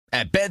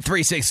At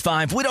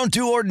Bet365, we don't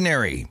do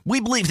ordinary. We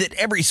believe that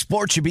every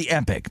sport should be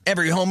epic.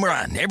 Every home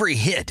run, every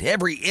hit,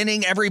 every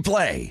inning, every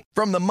play.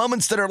 From the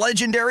moments that are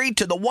legendary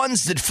to the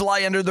ones that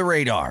fly under the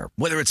radar.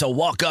 Whether it's a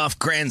walk-off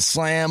grand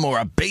slam or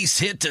a base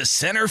hit to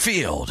center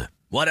field.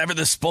 Whatever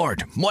the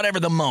sport, whatever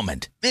the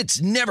moment.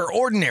 It's never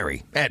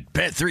ordinary at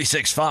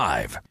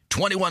Bet365.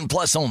 21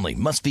 plus only.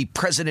 Must be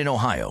present in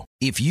Ohio.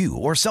 If you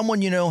or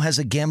someone you know has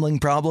a gambling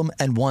problem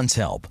and wants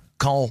help,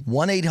 call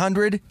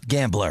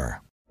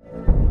 1-800-GAMBLER.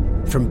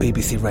 From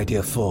BBC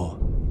Radio 4,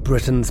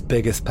 Britain's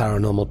biggest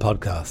paranormal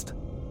podcast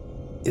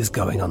is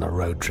going on a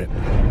road trip.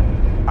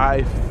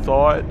 I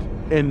thought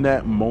in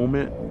that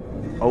moment,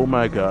 oh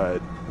my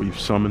God, we've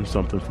summoned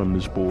something from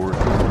this board.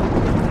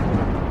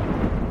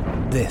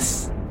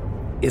 This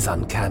is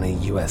Uncanny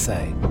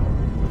USA.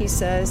 He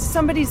says,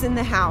 somebody's in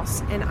the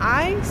house, and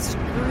I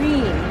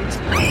screamed.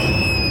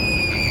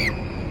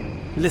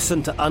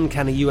 Listen to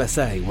Uncanny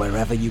USA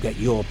wherever you get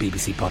your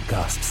BBC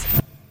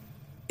podcasts,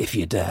 if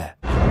you dare.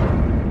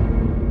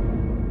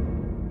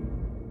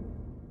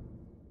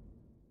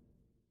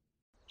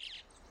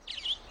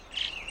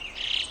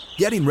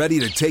 Getting ready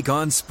to take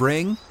on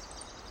spring?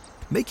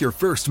 Make your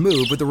first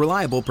move with the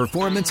reliable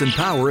performance and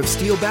power of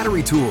Steel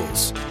battery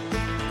tools.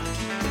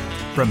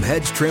 From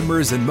hedge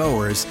trimmers and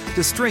mowers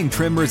to string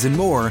trimmers and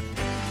more,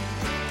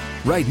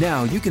 right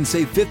now you can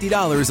save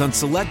 $50 on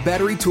select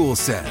battery tool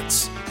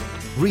sets.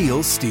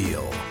 Real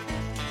Steel.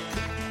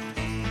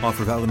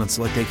 Offer valid on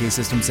select AK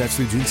system sets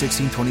through June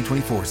 16,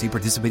 2024. See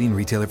participating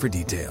retailer for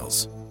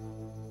details.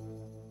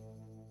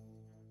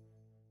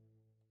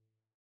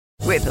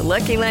 With the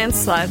Lucky Land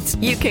Slots,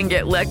 you can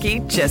get lucky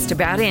just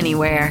about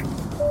anywhere.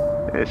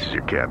 This is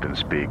your captain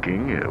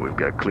speaking. We've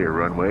got clear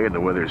runway and the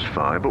weather's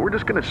fine, but we're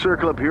just going to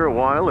circle up here a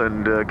while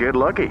and get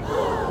lucky.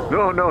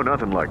 No,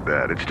 nothing like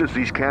that. It's just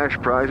these cash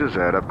prizes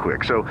add up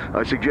quick. So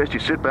I suggest you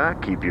sit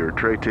back, keep your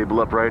tray table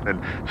upright, and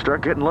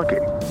start getting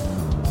lucky.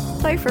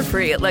 Play for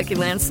free at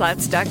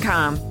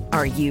LuckyLandSlots.com.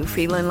 Are you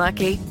feeling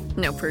lucky?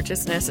 No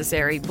purchase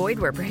necessary. Void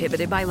where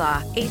prohibited by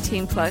law.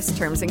 18 plus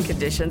terms and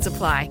conditions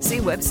apply. See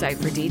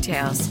website for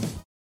details.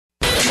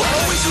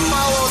 Always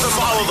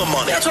follow the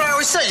money. That's what I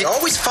always say. You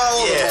always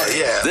follow the money.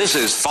 Yeah. This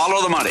is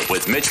Follow the Money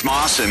with Mitch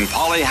Moss and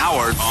Paulie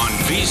Howard on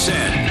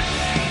VSiN.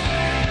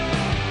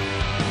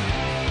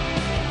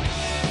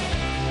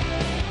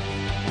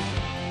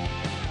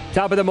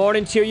 Top of the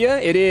morning to you.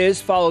 It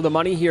is Follow the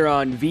Money here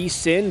on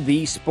VSiN,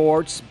 the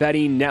Sports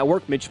Betting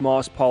Network. Mitch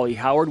Moss, Paulie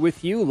Howard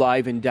with you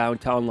live in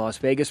downtown Las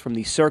Vegas from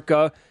the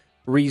Circa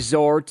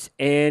Resort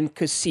and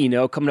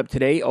Casino. Coming up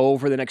today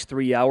over the next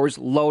 3 hours,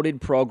 loaded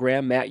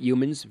program. Matt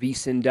Humans,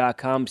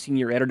 VSiN.com,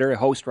 senior editor,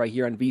 host right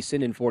here on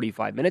VSiN in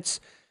 45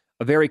 minutes.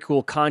 A very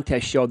cool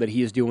contest show that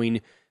he is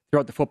doing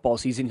throughout the football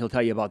season. He'll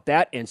tell you about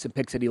that and some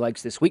picks that he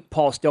likes this week.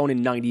 Paul Stone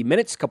in 90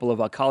 minutes, a couple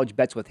of college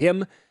bets with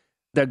him.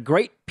 The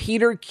great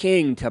Peter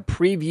King to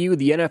preview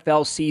the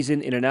NFL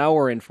season in an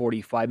hour and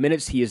 45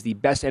 minutes. He is the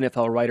best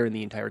NFL writer in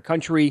the entire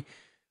country.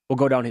 We'll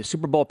go down his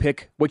Super Bowl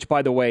pick, which,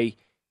 by the way,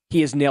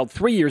 he has nailed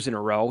 3 years in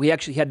a row. He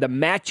actually had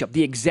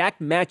the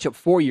exact matchup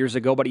 4 years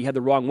ago, but he had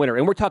the wrong winner.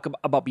 And we're talking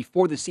about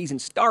before the season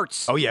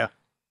starts. Oh, yeah.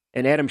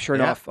 And Adam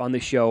Chernoff on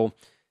the show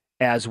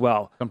as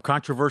well. Some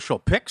controversial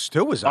picks,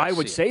 too, as I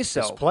would say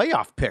so. His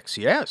playoff picks,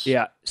 yes.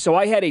 Yeah. So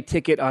I had a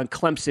ticket on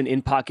Clemson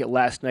in pocket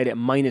last night at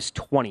minus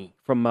 20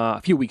 from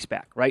a few weeks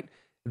back, right?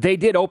 They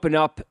did open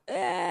up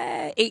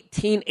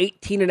 18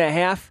 and a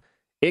half.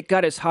 It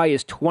got as high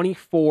as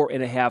 24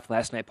 and a half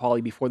last night,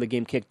 Paulie, before the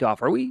game kicked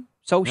off. Are we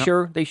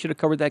sure they should have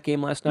covered that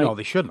game last night? No,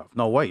 they shouldn't have.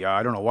 No way.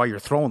 I don't know why you're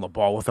throwing the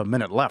ball with a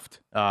minute left.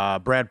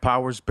 Brad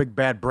Powers, Big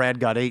Bad Brad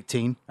got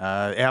 18.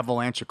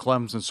 Avalanche of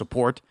Clemson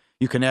support.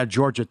 You can add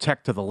Georgia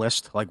Tech to the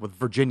list, like with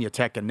Virginia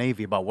Tech and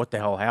Navy, about what the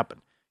hell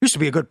happened. Used to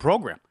be a good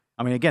program.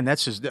 I mean, again,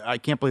 I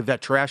can't believe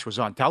that trash was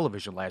on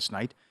television last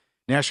night.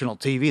 National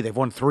TV, they've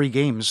won 3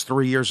 games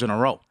 3 years in a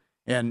row.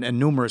 And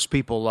numerous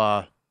people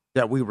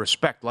that we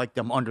respect like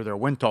them under their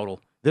win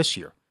total this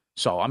year.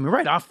 So, I mean,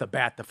 right off the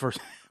bat, the first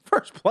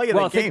play of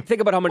the game.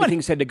 Think about how many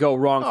things had to go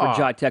wrong for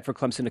Georgia Tech for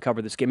Clemson to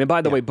cover this game. And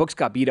by the way, Books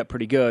got beat up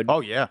pretty good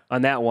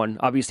on that one,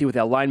 obviously with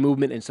that line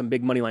movement and some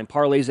big money line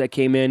parlays that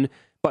came in.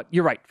 But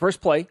you're right.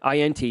 First play,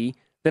 INT,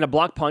 then a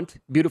block punt,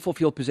 beautiful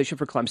field position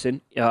for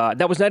Clemson.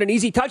 That was not an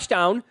easy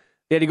touchdown.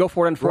 They had to go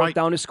for it on fourth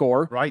down to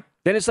score. Right.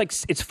 Then it's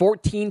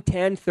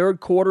 14-10,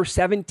 third quarter,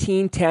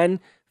 17-10,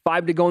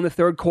 5 to go in the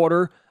third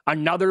quarter.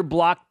 Another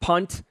block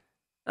punt.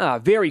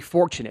 Very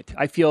fortunate.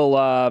 I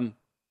feel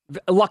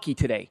lucky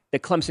today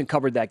that Clemson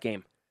covered that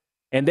game.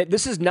 And that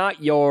this is not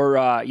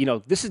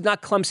this is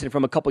not Clemson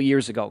from a couple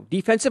years ago.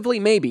 Defensively,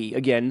 maybe,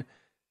 again.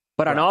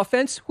 But on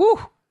offense,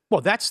 whew. Well,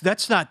 that's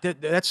not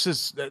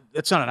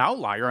an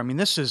outlier. I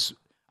mean,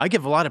 I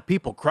give a lot of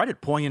people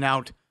credit pointing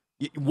out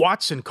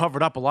Watson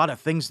covered up a lot of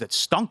things that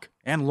stunk,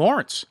 and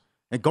Lawrence.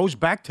 It goes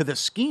back to the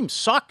scheme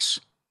sucks.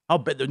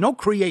 There's no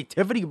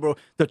creativity, bro.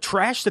 The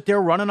trash that they're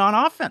running on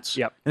offense.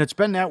 Yep. And it's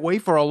been that way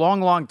for a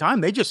long, long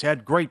time. They just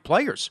had great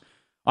players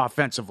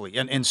offensively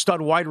and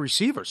stud wide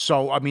receivers.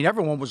 So, I mean,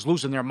 everyone was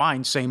losing their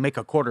minds saying make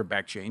a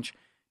quarterback change.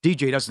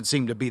 DJ doesn't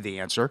seem to be the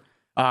answer.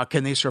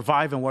 Can they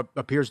survive in what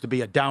appears to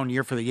be a down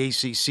year for the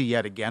ACC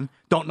yet again?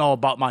 Don't know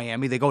about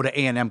Miami. They go to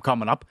A&M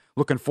coming up.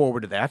 Looking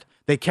forward to that.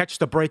 They catch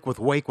the break with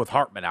Wake with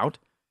Hartman out.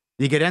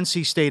 You get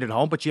NC State at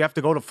home, but you have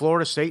to go to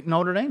Florida State and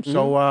Notre Dame. Mm-hmm.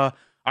 So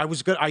I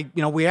was good.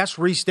 We asked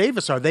Reese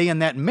Davis, are they in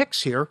that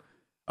mix here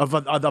of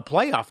the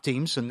playoff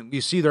teams? And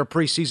you see their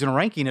preseason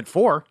ranking at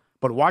 4.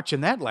 But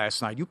watching that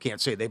last night, you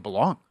can't say they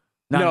belong.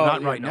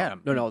 Not right now.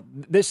 No.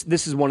 This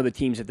is one of the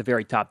teams at the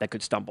very top that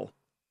could stumble.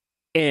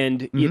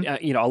 And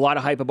a lot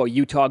of hype about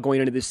Utah going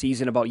into this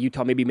season, about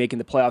Utah maybe making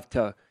the playoff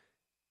to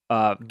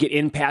get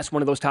in past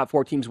one of those top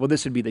 4 teams. Well,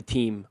 this would be a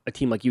team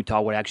like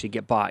Utah would actually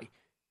get by.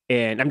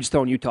 And I'm just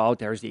throwing Utah out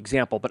there as the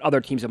example, but other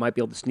teams that might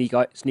be able to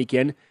sneak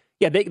in,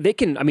 yeah, they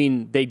can. I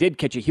mean, they did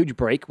catch a huge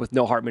break with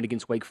no Hartman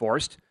against Wake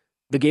Forest.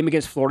 The game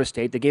against Florida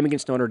State, the game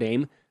against Notre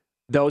Dame,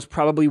 those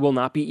probably will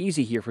not be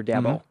easy here for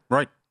Dabo. Mm-hmm.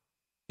 Right.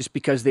 Just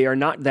because they are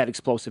not that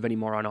explosive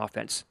anymore on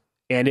offense.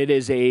 And it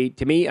is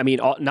to me,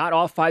 not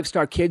all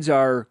 5-star kids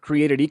are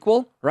created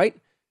equal, right?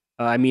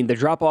 The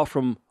drop-off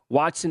from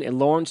Watson and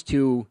Lawrence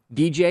to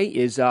DJ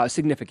is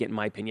significant in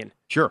my opinion.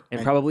 Sure.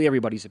 And probably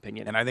everybody's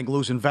opinion. And I think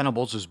losing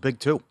Venables is big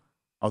too.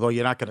 Although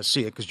you're not going to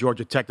see it because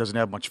Georgia Tech doesn't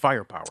have much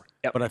firepower.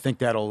 Yep. But I think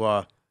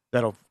that'll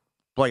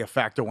play a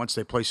factor once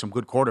they play some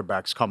good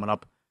quarterbacks coming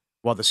up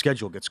while the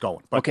schedule gets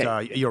going. But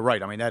you're right.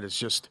 That is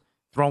just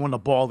throwing the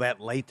ball that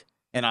late.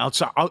 And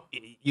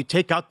you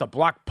take out the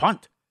block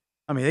punt.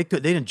 They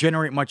didn't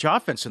generate much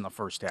offense in the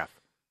first half.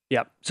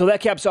 Yep. So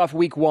that caps off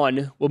week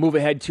 1. We'll move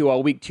ahead to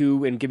week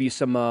 2 and give you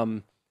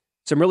some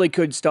really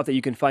good stuff that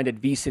you can find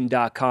at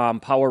vsin.com.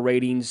 Power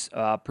ratings,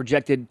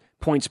 projected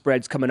point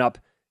spreads coming up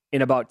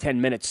in about 10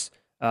 minutes.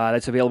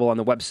 That's available on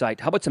the website.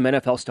 How about some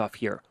NFL stuff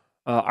here?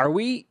 Are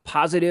we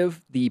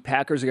positive the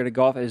Packers are going to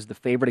go off as the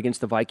favorite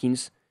against the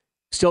Vikings?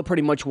 Still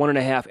pretty much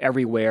 1.5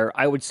 everywhere.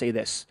 I would say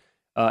this.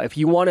 If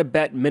you want to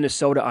bet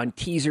Minnesota on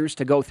teasers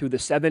to go through the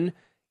 7,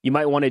 you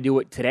might want to do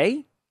it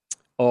today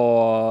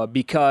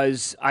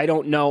because I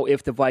don't know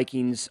if the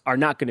Vikings are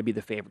not going to be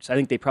the favorites. I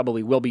think they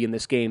probably will be in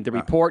this game. The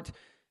report,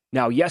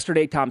 now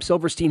yesterday, Tom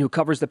Silverstein, who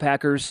covers the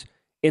Packers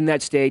in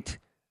that state,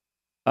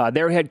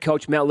 their head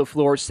coach, Matt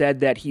LaFleur,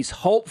 said that he's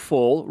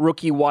hopeful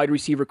rookie wide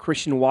receiver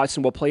Christian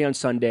Watson will play on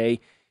Sunday.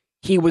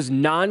 He was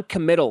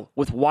non-committal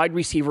with wide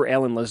receiver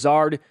Allen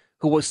Lazard,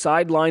 who was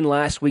sidelined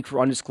last week for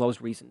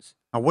undisclosed reasons.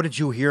 Now, what did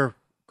you hear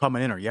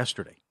coming in or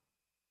yesterday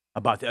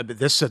about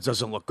this?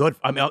 Doesn't look good.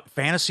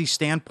 Fantasy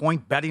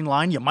standpoint, betting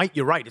line,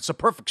 you're right. It's a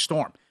perfect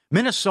storm.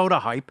 Minnesota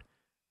hype,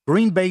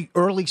 Green Bay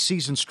early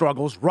season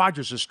struggles.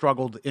 Rodgers has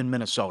struggled in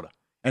Minnesota.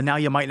 And now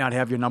you might not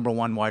have your number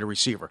 1 wide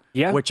receiver,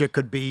 which it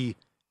could be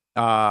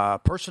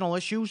personal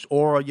issues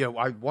or,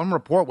 one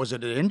report, was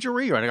it an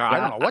injury? Or I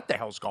don't know what the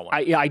hell's going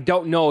on. I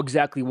don't know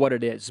exactly what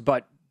it is,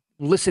 but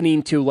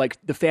listening to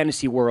the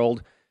fantasy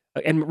world,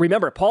 and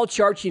remember, Paul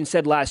Charchian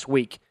said last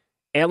week,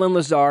 Allen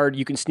Lazard,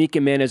 you can sneak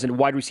him in as a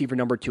wide receiver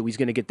number 2. He's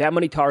going to get that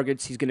many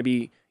targets. He's going to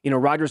be,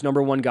 Rodgers'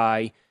 number 1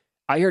 guy.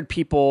 I heard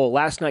people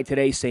last night,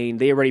 today, saying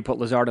they already put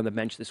Lazard on the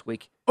bench this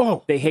week.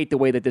 Oh. They hate the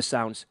way that this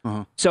sounds.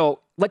 Uh-huh. So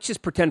let's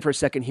just pretend for a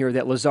second here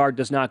that Lazard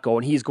does not go,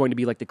 and he's going to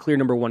be the clear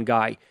number 1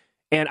 guy.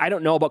 And I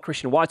don't know about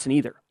Christian Watson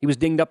either. He was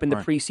dinged up in the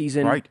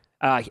preseason.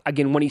 Right.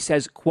 Again, when he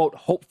says, quote,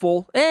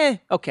 hopeful,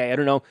 okay, I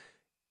don't know.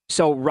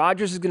 So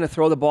Rodgers is going to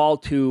throw the ball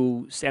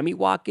to Sammy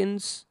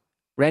Watkins,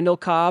 Randall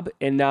Cobb,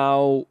 and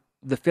now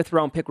the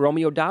 5th-round pick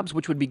Romeo Doubs,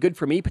 which would be good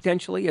for me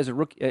potentially as a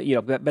rookie,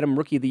 bet him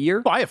rookie of the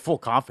year. Well, I have full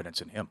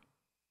confidence in him.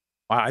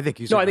 I think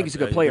he's. I think he's a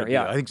good player.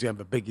 Yeah, I think he's going to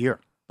have a big year.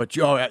 But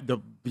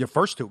your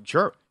first 2,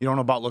 sure, you don't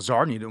know about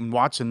Lazard and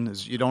Watson.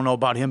 You don't know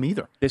about him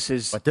either.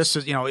 But this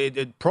is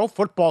Pro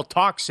Football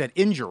Talk said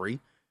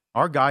injury.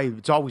 Our guy,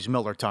 it's always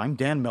Miller time.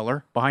 Dan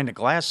Miller behind the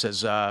glass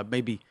says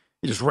maybe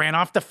he just ran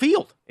off the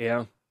field.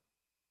 Yeah,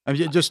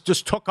 it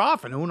just took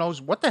off, and who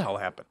knows what the hell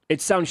happened.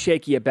 It sounds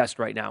shaky at best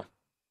right now.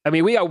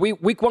 We are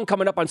week 1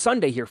 coming up on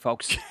Sunday here,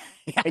 folks.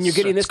 Yes, and you're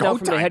getting this now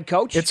from the head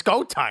coach? It's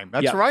go time.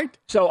 That's right.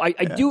 So I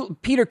do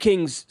Peter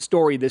King's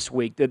story this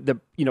week, the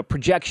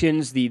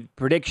projections, the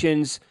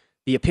predictions,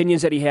 the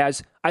opinions that he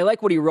has. I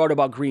like what he wrote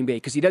about Green Bay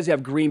because he does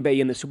have Green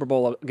Bay in the Super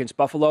Bowl against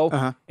Buffalo.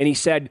 Uh-huh. And he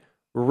said,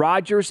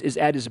 Rodgers is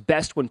at his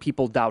best when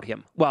people doubt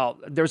him. Well,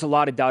 there's a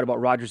lot of doubt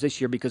about Rodgers this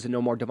year because of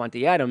no more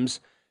Devontae Adams.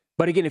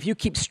 But again, if you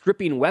keep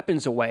stripping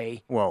weapons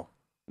away... Whoa.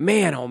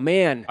 Man, oh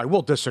man. I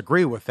will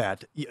disagree with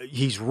that.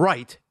 He's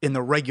right in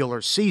the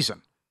regular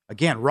season.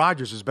 Again,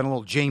 Rodgers has been a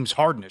little James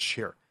Harden-ish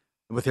here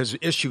with his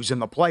issues in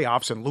the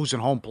playoffs and losing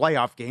home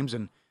playoff games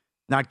and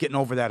not getting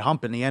over that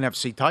hump in the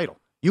NFC title.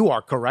 You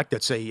are correct.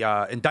 It's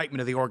a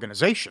indictment of the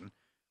organization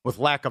with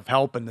lack of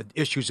help and the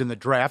issues in the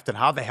draft. And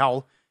how the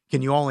hell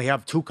can you only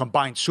have 2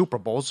 combined Super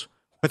Bowls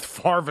with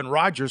Favre and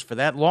Rodgers for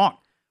that long,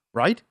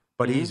 right?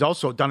 But he's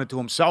also done it to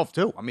himself,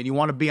 too. You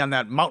want to be on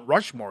that Mount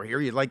Rushmore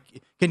here.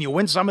 Can you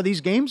win some of these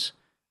games?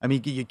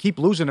 You keep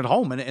losing at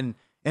home and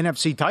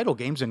NFC title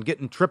games and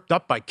getting tripped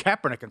up by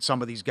Kaepernick and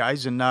some of these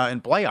guys in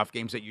playoff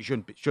games that you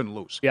shouldn't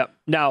lose. Yep.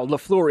 Now,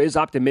 LaFleur is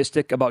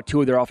optimistic about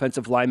 2 of their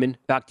offensive linemen,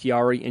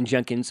 Bakhtiari and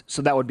Jenkins,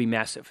 so that would be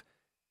massive.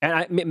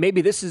 And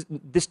maybe this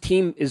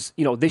team is,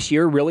 this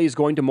year really is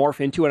going to morph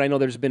into it. I know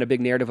there's been a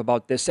big narrative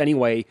about this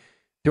anyway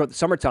throughout the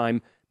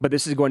summertime, but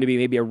this is going to be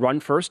maybe a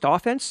run-first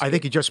offense. I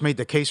think you just made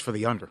the case for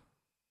the under.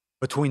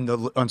 Between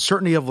the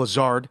uncertainty of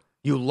Lazard,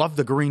 you love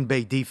the Green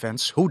Bay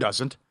defense. Who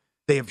doesn't?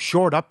 They have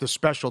shored up the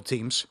special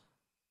teams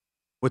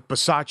with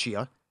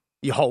Bisaccia.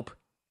 You hope.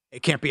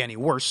 It can't be any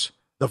worse.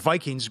 The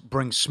Vikings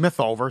bring Smith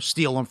over,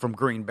 steal him from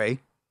Green Bay.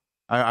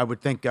 I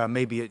would think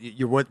maybe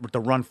you're with the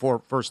run for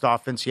first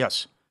offense,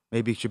 yes.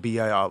 Maybe it should be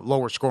a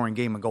lower scoring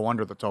game and go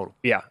under the total.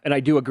 Yeah, and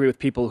I do agree with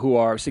people who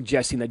are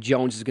suggesting that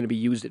Jones is going to be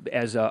used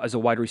as a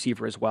wide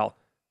receiver as well.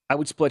 I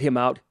would split him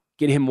out,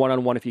 get him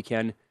one-on-one if you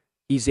can.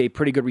 He's a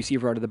pretty good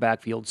receiver out of the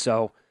backfield,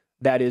 so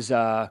that is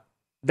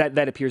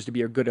that appears to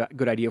be a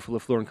good idea for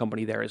LaFleur and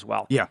company there as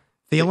well. Yeah,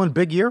 Thielen,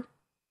 big year,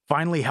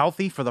 finally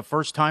healthy for the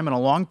first time in a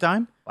long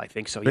time. I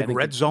think so. Big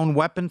red zone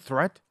weapon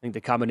threat. I think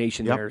the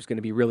combination there is going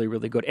to be really,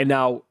 really good. And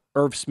now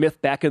Irv Smith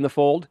back in the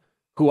fold,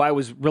 who I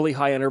was really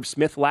high on Irv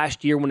Smith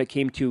last year when it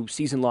came to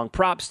season-long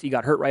props. He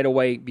got hurt right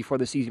away before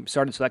the season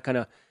started, so that kind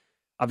of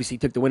obviously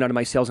took the wind out of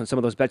my sails on some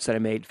of those bets that I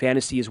made.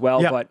 Fantasy as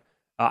well, but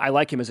I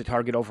like him as a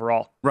target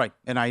overall. Right,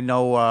 and I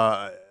know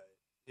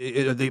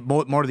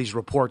more of these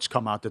reports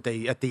come out that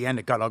at the end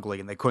it got ugly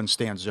and they couldn't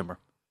stand Zimmer.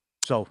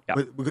 So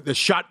the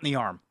shot in the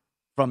arm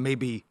from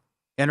maybe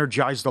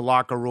energize the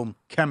locker room,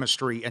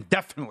 chemistry, and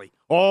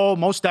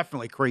most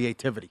definitely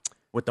creativity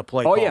with the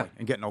play calling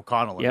and getting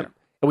O'Connell in there.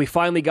 And we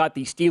finally got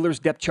the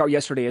Steelers depth chart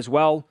yesterday as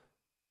well.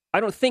 I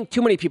don't think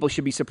too many people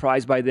should be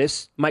surprised by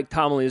this. Mike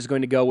Tomlin is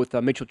going to go with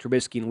Mitchell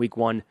Trubisky in week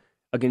 1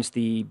 against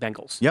the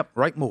Bengals. Yep,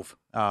 right move.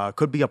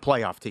 Could be a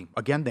playoff team.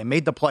 Again, they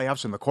made the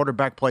playoffs, and the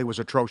quarterback play was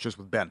atrocious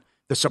with Ben.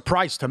 The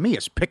surprise to me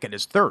is Pickett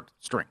is third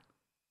string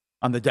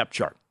on the depth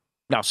chart.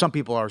 Now, some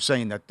people are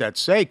saying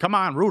that's, hey, come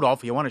on,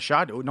 Rudolph, you want a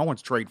shot? No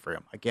one's trade for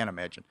him. I can't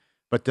imagine.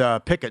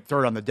 But Pickett,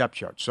 third on the depth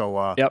chart. So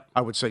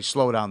I would say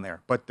slow down there.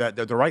 But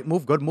the right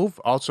move, good move.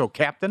 Also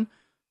captain.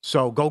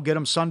 So go get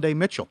him Sunday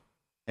Mitchell.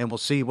 And we'll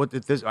see what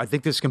this. I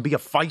think this can be a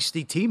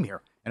feisty team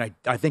here. And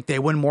I think they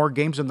win more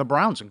games than the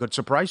Browns and could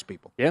surprise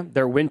people. Yeah,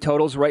 their win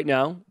totals right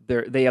now,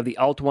 they have the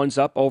alt ones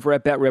up over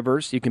at Bet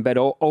Rivers. You can bet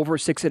over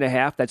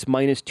 6.5. That's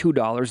minus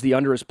 $2. The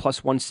under is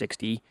plus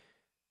 160.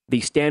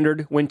 The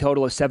standard win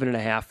total is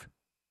 7.5.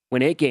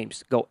 Win 8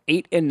 games. Go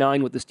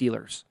 8-9 with the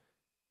Steelers.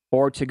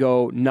 Or to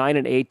go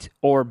 9-8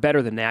 or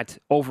better than that,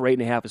 over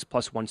 8.5 is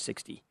plus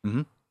 160.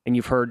 Mm-hmm. And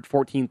you've heard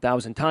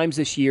 14,000 times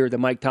this year that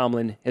Mike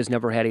Tomlin has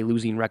never had a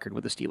losing record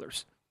with the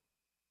Steelers.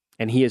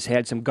 And he has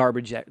had some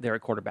garbage there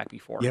at quarterback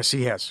before. Yes,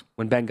 he has.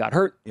 When Ben got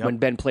hurt, when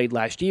Ben played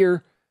last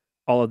year,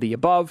 all of the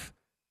above.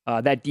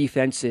 That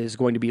defense is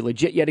going to be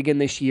legit yet again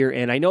this year.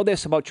 And I know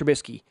this about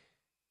Trubisky.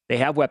 They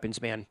have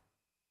weapons, man.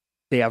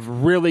 They have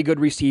really good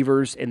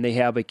receivers, and they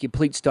have a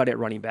complete stud at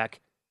running back.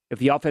 If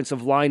the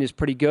offensive line is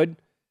pretty good,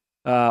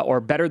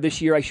 or better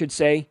this year, I should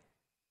say,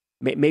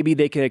 maybe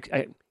they can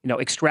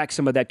extract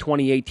some of that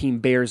 2018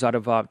 Bears out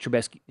of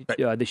Trubisky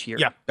this year.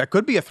 Yeah, that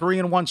could be a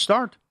 3-1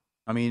 start.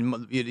 I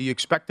mean, you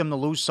expect them to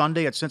lose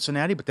Sunday at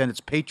Cincinnati, but then it's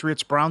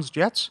Patriots, Browns,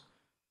 Jets.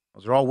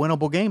 Those are all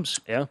winnable games.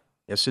 Yeah.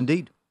 Yes,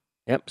 indeed.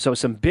 Yep. So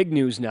some big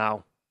news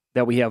now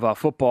that we have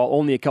football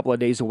only a couple of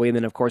days away, and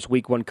then, of course,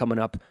 week 1 coming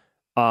up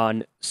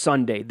on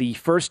Sunday. The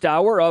first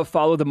hour of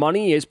Follow the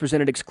Money is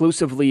presented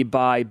exclusively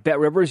by Bet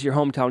Rivers, your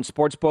hometown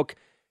sportsbook.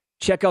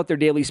 Check out their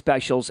daily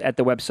specials at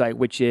the website,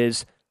 which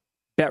is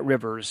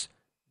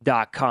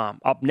betrivers.com.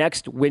 Up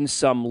next, win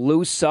some,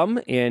 lose some,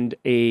 and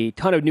a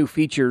ton of new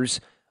features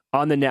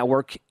on the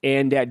network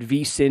and at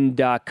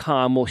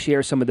vsin.com. We'll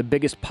share some of the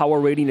biggest power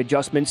rating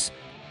adjustments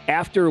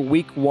after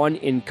week 1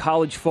 in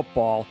college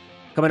football.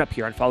 Coming up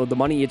here on Follow the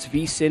Money, it's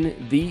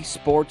VSIN, the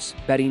Sports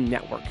Betting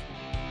Network.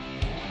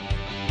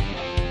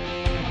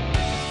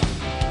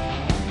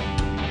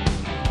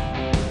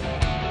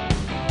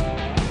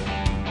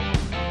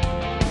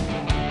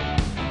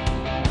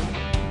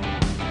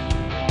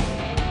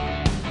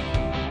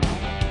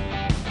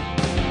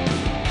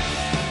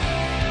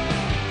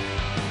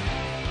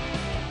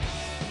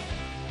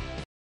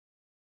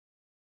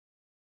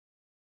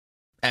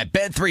 At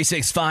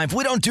Bet365,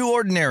 we don't do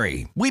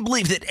ordinary. We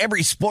believe that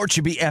every sport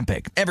should be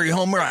epic. Every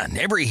home run,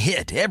 every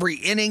hit, every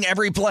inning,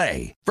 every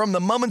play. From the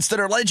moments that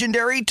are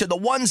legendary to the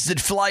ones that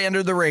fly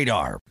under the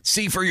radar.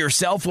 See for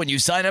yourself when you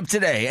sign up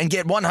today and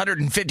get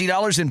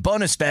 $150 in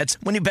bonus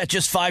bets when you bet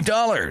just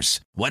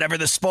 $5. Whatever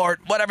the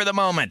sport, whatever the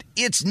moment,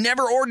 it's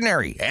never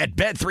ordinary at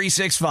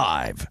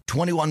Bet365.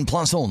 21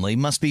 plus only.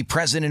 Must be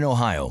present in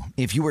Ohio.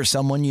 If you or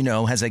someone you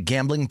know has a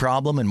gambling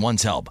problem and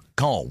wants help,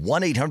 call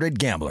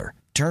 1-800-GAMBLER.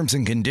 Terms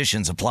and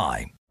conditions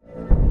apply.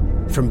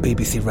 From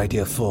BBC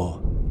Radio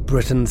 4,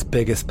 Britain's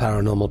biggest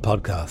paranormal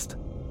podcast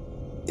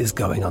is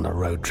going on a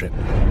road trip.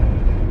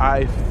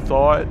 I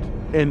thought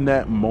in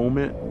that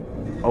moment,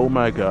 oh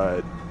my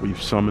God, we've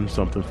summoned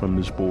something from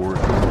this board.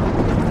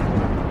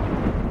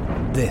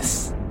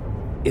 This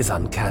is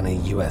Uncanny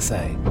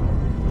USA.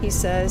 He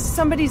says,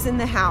 somebody's in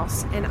the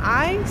house, and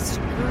I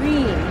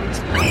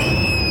screamed.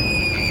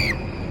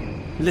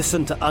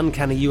 Listen to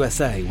Uncanny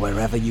USA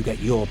wherever you get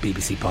your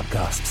BBC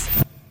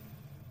podcasts,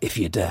 if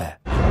you dare.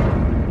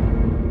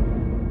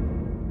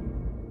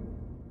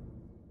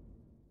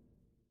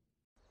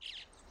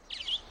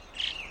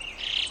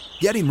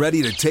 Getting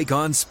ready to take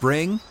on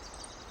spring?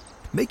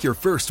 Make your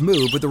first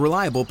move with the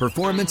reliable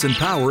performance and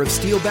power of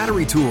Steel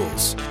battery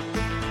tools.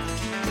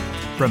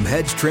 From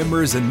hedge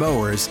trimmers and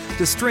mowers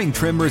to string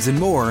trimmers and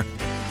more,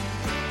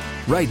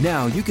 right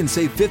now you can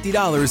save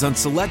 $50 on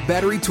select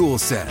battery tool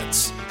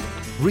sets.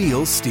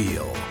 Real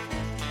Steel.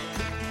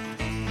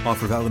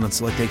 Offer valid on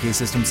select AK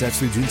system sets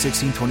through June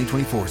 16,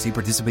 2024. See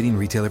participating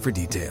retailer for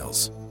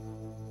details.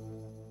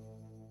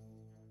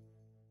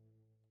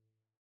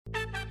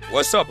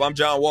 What's up? I'm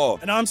John Wall.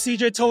 And I'm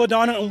CJ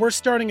Toledano, and we're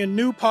starting a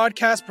new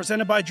podcast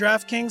presented by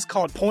DraftKings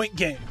called Point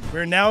Game.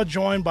 We're now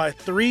joined by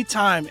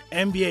three-time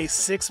NBA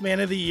Sixth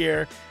Man of the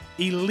Year,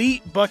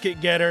 elite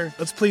bucket getter.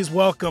 Let's please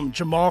welcome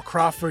Jamal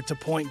Crawford to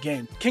Point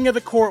Game. King of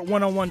the Court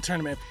one-on-one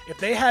tournament. If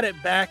they had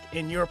it back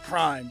in your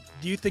prime,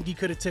 do you think you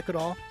could have took it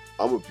all?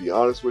 I'm going to be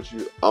honest with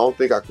you. I don't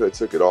think I could have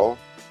took it all,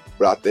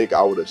 but I think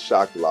I would have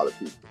shocked a lot of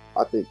people.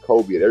 I think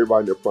Kobe and everybody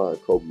in their prime,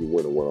 Kobe would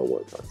win a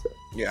one-on-one contest.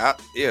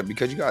 Yeah,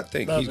 because you got to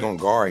think he's going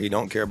to guard. He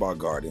don't care about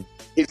guarding.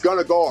 He's going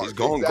to guard. He's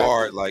going to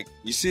guard. Like,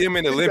 you see him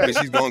in the Olympics,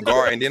 he's going to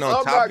guard. And then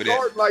on top of that. I'm not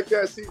guarding like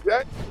that,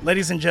 CJ.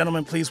 Ladies and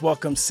gentlemen, please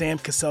welcome Sam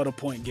Cassell to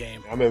Point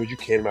Game. I remember you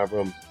came to my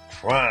room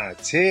crying,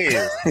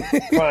 tears,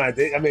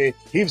 crying. I mean,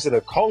 he was in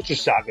a culture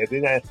shock. And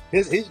then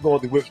he's going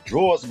through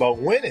withdrawals about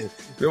winning.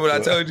 Remember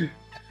what I told you?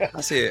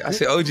 I said,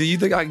 OG, you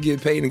think I can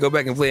get paid and go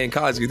back and play in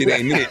college because it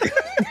ain't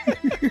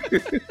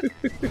it?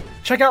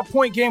 Check out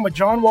Point Game with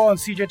John Wall and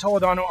CJ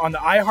Toledano on the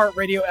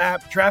iHeartRadio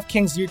app,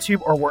 DraftKings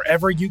YouTube, or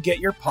wherever you get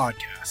your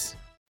podcasts.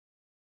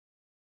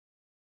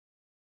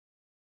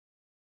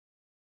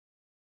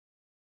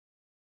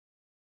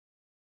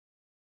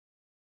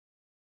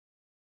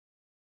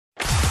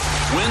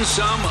 Win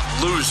Some,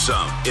 Lose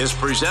Some is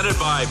presented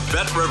by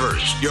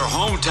BetRivers, your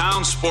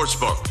hometown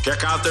sportsbook.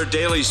 Check out their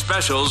daily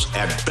specials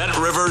at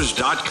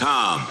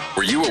BetRivers.com.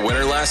 Were you a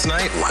winner last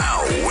night?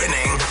 Wow,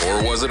 winning.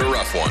 Or was it a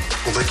rough one?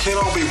 Well, they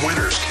can't all be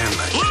winners, can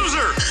they?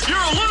 Loser! You're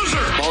a loser!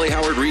 Paulie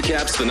Howard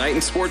recaps the night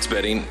in sports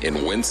betting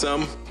in Win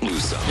Some,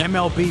 Lose Some.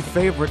 MLB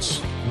favorites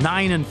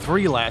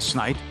 9-3 last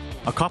night.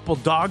 A couple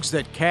dogs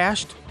that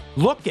cashed.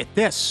 Look at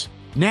this.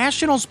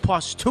 Nationals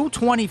plus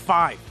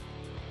 225.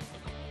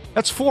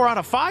 That's 4 out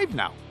of 5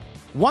 now.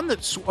 One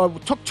that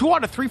took 2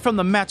 out of 3 from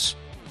the Mets.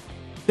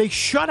 They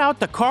shut out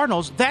the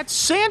Cardinals. That's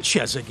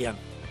Sanchez again.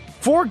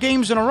 4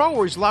 games in a row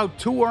where he's allowed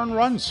 2 earned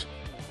runs.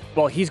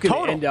 Well, he's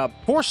going to end up...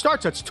 4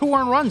 starts, that's 2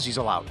 earned runs he's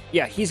allowed.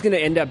 Yeah, he's going to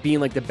end up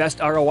being like the best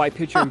ROI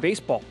pitcher in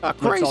baseball. Crazy.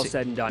 When it's all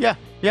said and done.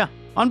 Yeah.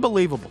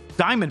 Unbelievable.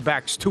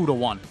 Diamondbacks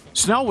 2-1.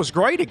 Snell was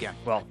great again.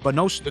 Well, but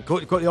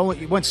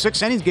he went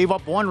 6 innings, gave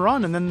up 1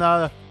 run, and then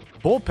the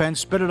bullpen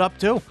spit it up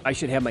too. I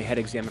should have my head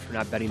examined for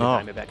not betting the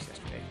Diamondbacks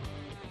yesterday.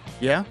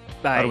 Yeah?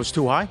 Thought it was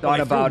too high?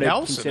 Thought about it,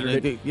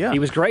 considered it. Yeah. He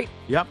was great.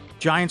 Yep.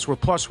 Giants were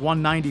plus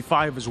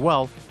 195 as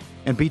well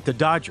and beat the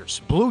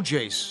Dodgers. Blue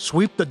Jays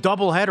sweep the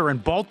doubleheader in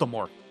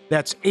Baltimore.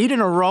 That's 8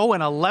 in a row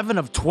and 11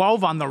 of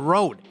 12 on the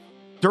road.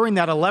 During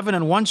that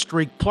 11-1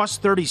 streak, plus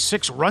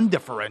 36 run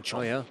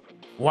differential. Oh, yeah.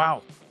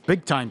 Wow.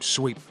 Big-time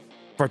sweep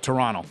for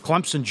Toronto.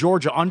 Clemson,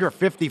 Georgia under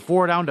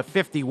 54 down to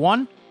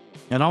 51.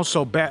 And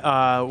also,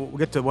 we'll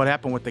get to what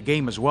happened with the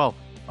game as well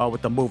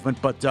with the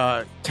movement. But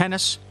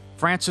tennis,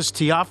 Francis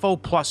Tiafoe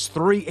plus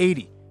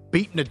 380.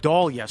 Beat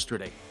Nadal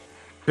yesterday.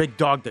 Big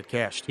dog that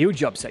cashed.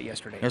 Huge upset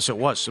yesterday. Yes, it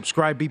was.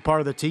 Subscribe, be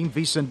part of the team.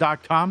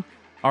 VSiN.com.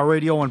 Our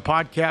radio and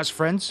podcast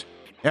friends.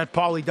 At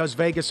Paulie Does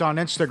Vegas on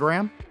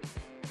Instagram.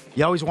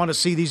 You always want to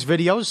see these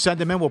videos?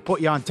 Send them in. We'll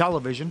put you on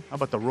television. How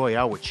about the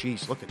Royale with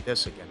cheese? Look at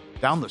this again.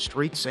 Down the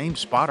street, same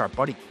spot. Our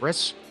buddy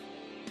Chris.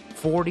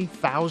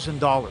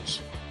 $40,000.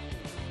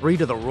 3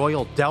 to the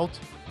Royal Delt.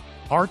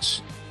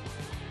 Hearts.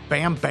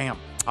 Bam, bam.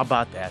 How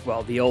about that?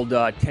 Well, the old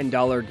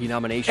 $10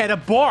 denomination. At a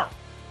bar,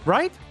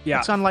 right? Yeah.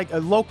 It's on like a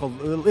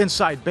local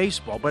inside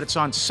baseball, but it's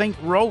on St.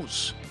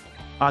 Rose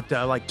at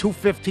like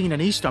 215 in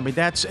East. I mean,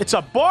 it's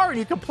a bar and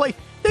you can play.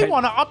 They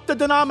want to up the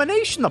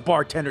denomination, the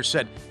bartender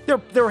said.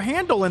 Their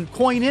handle and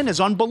coin in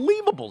is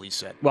unbelievable, he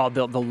said. Well,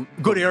 the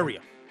good area.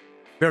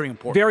 Very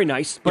important. Very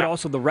nice, but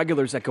also the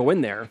regulars that go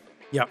in there.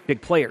 Yep.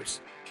 Big players.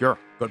 Sure.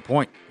 Good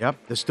point.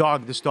 Yep. This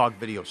dog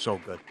video is so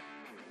good.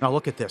 Now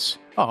look at this.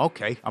 Oh,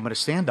 okay. I'm going to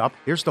stand up.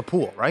 Here's the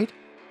pool, right?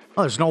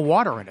 Oh, there's no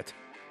water in it.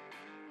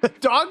 The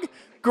dog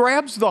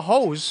grabs the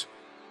hose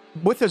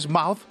with his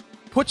mouth,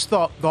 puts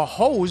the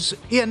hose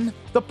in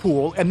the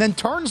pool, and then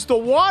turns the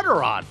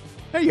water on.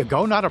 There you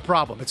go. Not a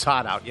problem. It's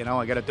hot out.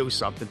 I got to do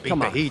something. Beat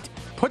the heat.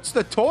 Puts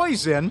the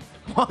toys in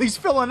while he's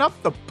filling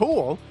up the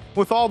pool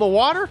with all the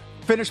water.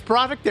 Finished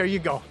product. There you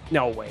go.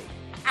 No way.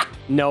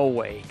 No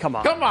way. Come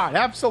on. Come on.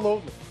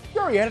 Absolutely.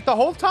 Sure, he had it the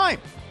whole time.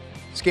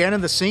 Scanning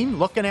the scene,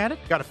 looking at it.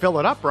 Got to fill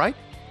it up, right?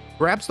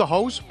 Grabs the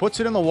hose,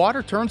 puts it in the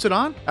water, turns it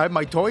on. I have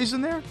my toys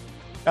in there.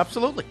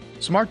 Absolutely.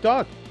 Smart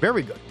dog.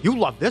 Very good. You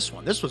love this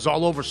one. This was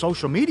all over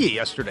social media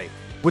yesterday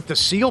with the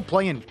seal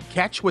playing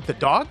catch with the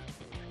dog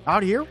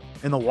out here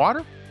in the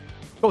water.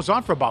 Goes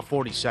on for about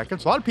 40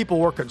 seconds. A lot of people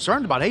were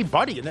concerned about, hey,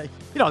 buddy, and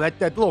that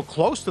little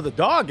close to the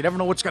dog. You never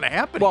know what's going to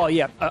happen. Well,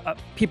 yeah,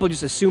 people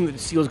just assume that the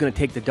seal is going to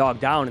take the dog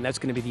down, and that's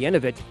going to be the end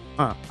of it.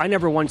 I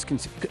never once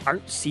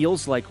aren't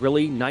seals like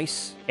really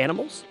nice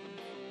animals?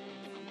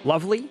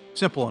 Lovely?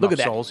 Simple enough Look at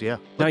that. souls, yeah.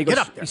 Now he goes,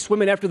 Get up there. he's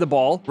swimming after the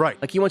ball.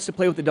 Right. Like he wants to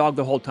play with the dog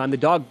the whole time. The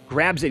dog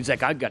grabs it. He's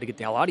like, I've got to get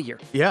the hell out of here.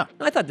 Yeah.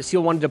 I thought the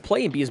seal wanted to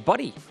play and be his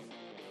buddy.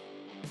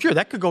 Sure,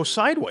 that could go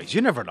sideways. You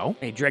never know.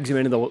 And he drags him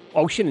into the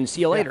ocean and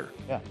see you later.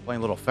 Yeah, playing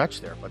a little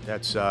fetch there, but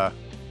that's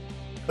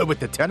with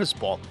the tennis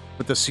ball,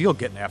 with the seal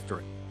getting after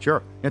it.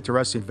 Sure,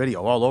 interesting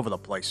video all over the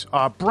place.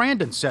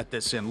 Brandon set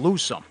this in,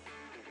 lose some.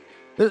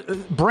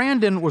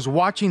 Brandon was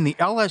watching the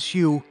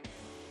LSU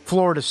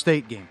Florida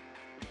State game.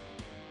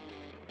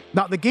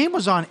 Now, the game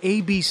was on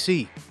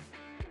ABC.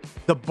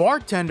 The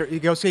bartender, he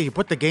goes, hey, you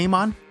put the game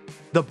on?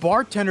 The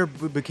bartender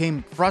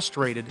became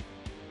frustrated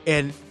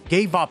and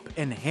gave up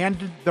and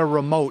handed the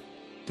remote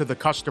to the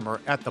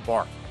customer at the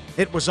bar.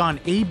 It was on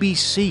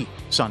ABC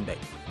Sunday.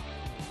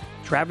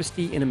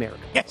 Travesty in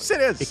America. Yes,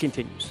 it is. It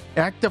continues.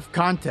 Active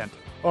content.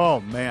 Oh,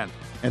 man.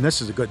 And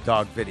this is a good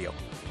dog video.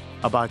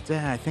 About,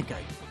 I think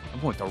I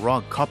went the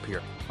wrong cup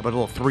here. About a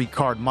little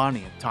 3-card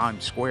money in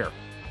Times Square.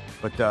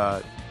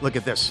 But look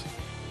at this.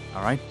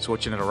 All right,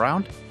 switching it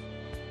around.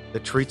 The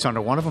treat's under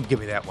one of them.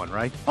 Give me that one,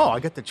 right? Oh, I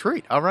got the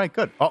treat. All right,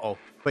 good. Uh-oh.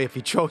 But if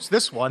you chose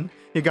this one,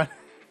 you got...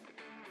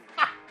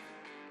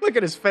 Look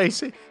at his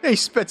face. He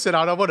spits it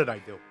out. What did I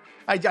do?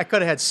 I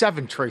could have had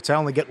 7 treats. I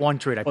only get 1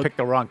 treat. I picked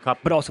the wrong cup.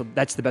 But also,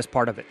 that's the best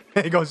part of it.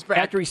 He goes back.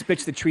 After he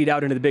spits the treat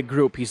out into the big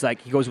group, he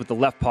goes with the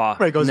left paw.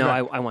 Right, goes no,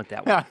 back. I want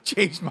that one. Yeah, I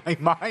changed my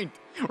mind.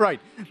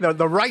 Right.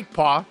 The right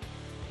paw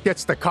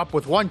gets the cup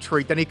with 1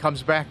 treat. Then he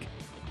comes back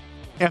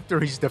after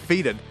he's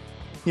defeated.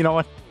 You know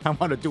what? I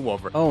want a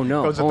do-over. Oh,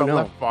 no. Goes with the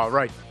left paw.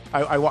 Right.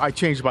 I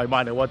changed my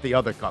mind. I want the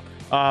other cup.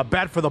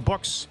 Bad for the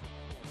books.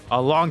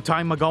 A long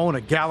time ago in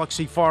a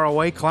galaxy far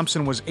away,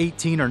 Clemson was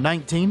 18 or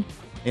 19,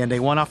 and they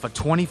went off a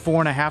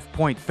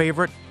 24.5-point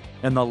favorite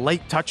in the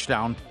late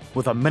touchdown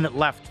with a minute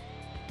left.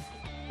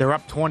 They're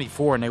up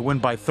 24, and they win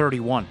by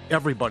 31.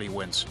 Everybody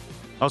wins.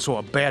 Also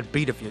a bad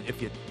beat if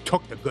you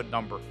took the good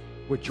number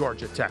with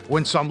Georgia Tech.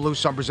 Win some, lose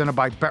some, presented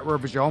by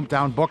BetRivers, your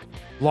hometown book.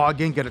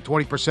 Log in, get a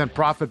 20%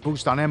 profit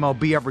boost on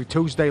MLB every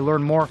Tuesday.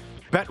 Learn more,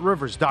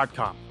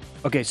 BetRivers.com.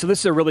 Okay, so this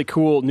is a really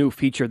cool new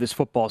feature this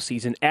football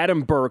season.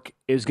 Adam Burke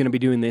is going to be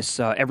doing this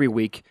every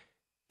week.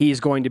 He is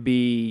going to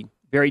be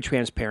very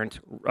transparent,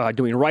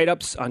 doing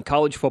write-ups on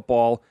college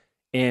football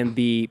and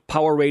the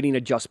power rating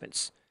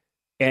adjustments.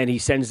 And he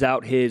sends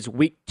out his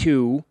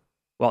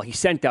he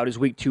sent out his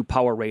week 2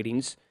 power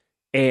ratings.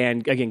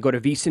 And again, go to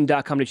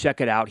vsin.com to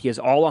check it out. He has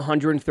all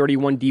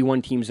 131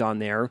 D1 teams on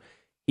there.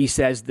 He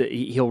says that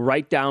he'll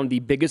write down the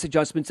biggest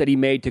adjustments that he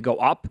made to go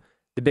up,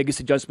 the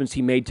biggest adjustments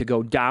he made to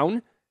go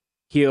down.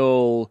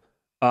 He'll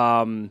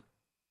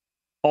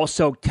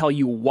also tell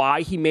you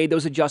why he made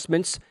those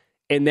adjustments,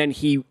 and then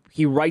he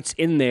writes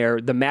in there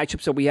the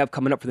matchups that we have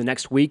coming up for the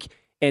next week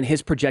and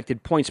his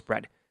projected point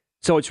spread.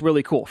 So it's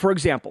really cool. For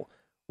example,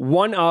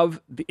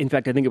 in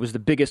fact, I think it was the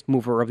biggest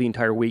mover of the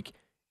entire week,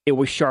 it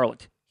was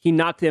Charlotte. He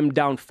knocked them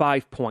down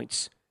 5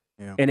 points.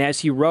 Yeah. And as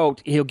he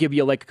wrote, he'll give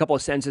you like a couple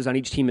of sentences on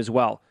each team as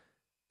well.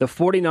 The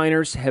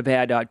 49ers have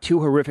had 2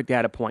 horrific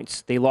data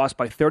points. They lost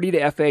by 30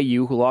 to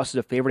FAU, who lost as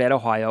a favorite at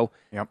Ohio,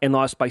 and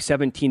lost by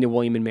 17 to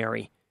William &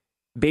 Mary.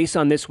 Based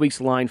on this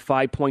week's line,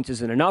 5 points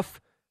isn't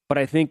enough, but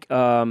I think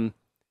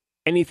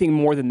anything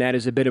more than that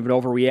is a bit of an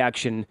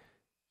overreaction.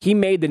 He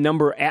made the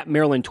number at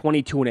Maryland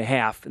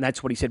 22.5, and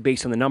that's what he said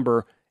based on the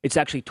number. It's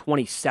actually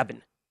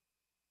 27.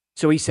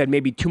 So he said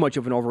maybe too much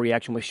of an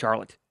overreaction with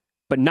Charlotte,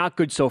 but not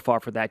good so far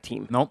for that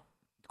team. Nope.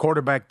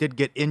 Quarterback did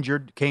get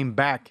injured, came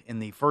back in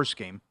the first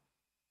game,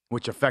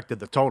 which affected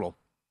the total.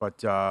 But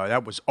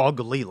that was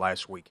ugly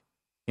last week.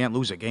 Can't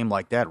lose a game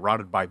like that,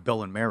 routed by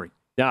Bill and Mary.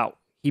 Now,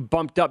 he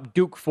bumped up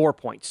Duke 4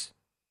 points.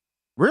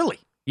 Really?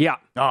 Yeah.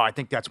 Oh, I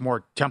think that's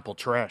more Temple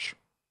trash.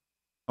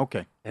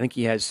 Okay. I think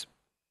he has...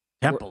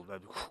 Temple.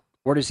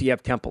 Where does he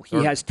have Temple?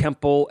 He has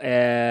Temple he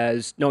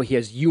has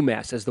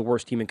UMass as the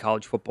worst team in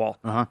college football.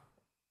 Uh-huh.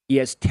 He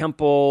has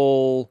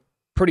Temple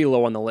pretty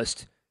low on the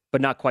list,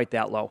 but not quite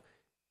that low.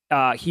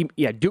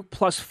 Duke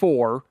plus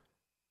 4.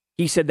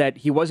 He said that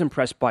he was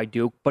impressed by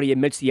Duke, but he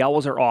admits the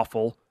Owls are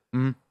awful.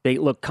 Mm-hmm. They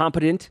look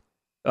competent,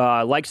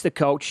 likes the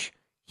coach.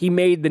 He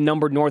made the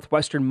number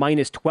Northwestern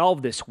minus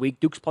 12 this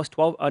week. Duke's plus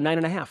 12,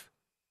 9.5.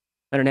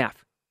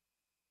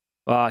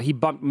 9.5. He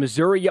bumped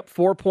Missouri up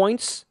 4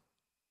 points.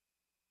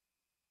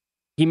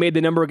 He made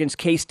the number against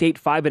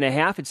K-State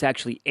 5.5. It's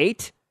actually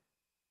 8.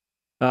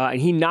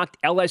 And he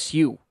knocked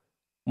LSU,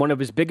 one of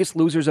his biggest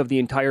losers of the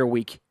entire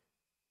week.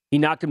 He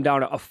knocked him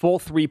down a full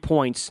 3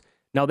 points.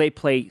 Now they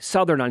play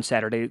Southern on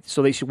Saturday,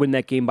 so they should win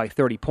that game by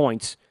 30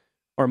 points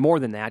or more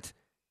than that.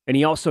 And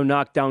he also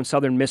knocked down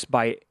Southern Miss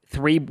by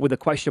 3 with a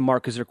question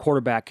mark because their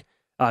quarterback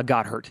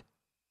got hurt.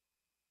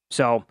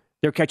 So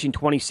they're catching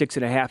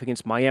 26.5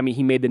 against Miami.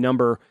 He made the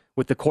number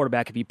with the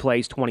quarterback if he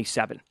plays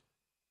 27.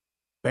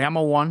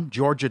 Bama 1,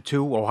 Georgia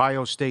 2,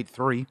 Ohio State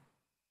 3.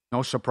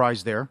 No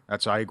surprise there.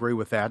 I agree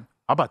with that.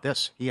 How about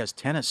this? He has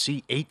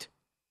Tennessee 8.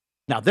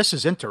 Now, this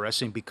is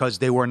interesting because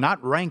they were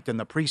not ranked in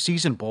the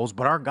preseason polls,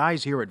 but our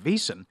guys here at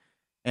VSiN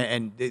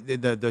and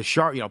the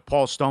sharp,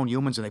 Paul Stone,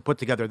 Humans, and they put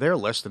together their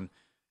list. And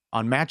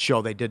on Matt's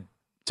show, they did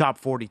top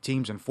 40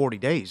 teams in 40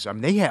 days. I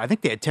mean, I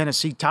think they had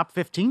Tennessee top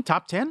 15,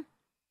 top 10.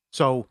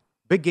 So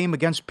big game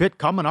against Pitt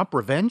coming up,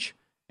 revenge.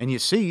 And you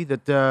see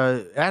that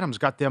Adams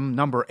got them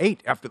number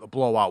 8 after the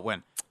blowout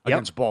win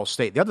against Ball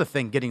State. The other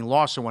thing getting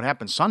lost in what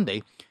happened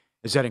Sunday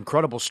is that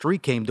incredible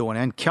streak came to an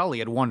end. Kelly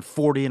had won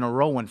 40 in a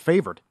row when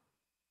favored.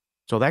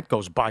 So that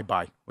goes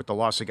bye-bye with the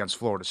loss against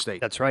Florida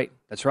State. That's right.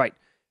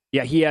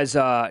 Yeah, he has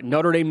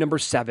Notre Dame number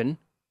 7,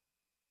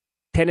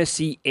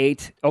 Tennessee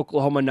 8,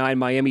 Oklahoma 9,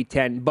 Miami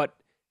 10. But,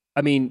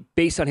 I mean,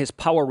 based on his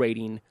power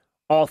rating,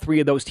 all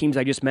 3 of those teams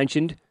I just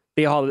mentioned,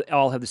 they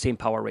all have the same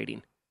power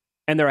rating.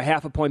 And they're a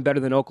half a point better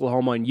than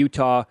Oklahoma and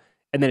Utah,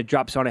 and then it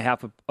drops down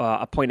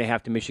a point and a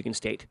half to Michigan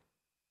State.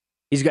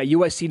 He's got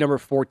USC number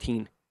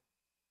 14.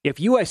 If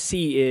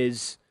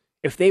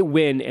they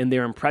win and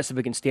they're impressive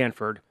against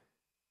Stanford,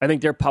 I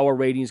think their power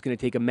rating is going to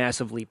take a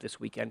massive leap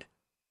this weekend.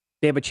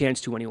 They have a chance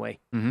to anyway.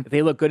 Mm-hmm. If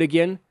they look good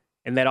again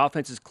and that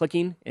offense is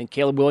clicking and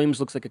Caleb Williams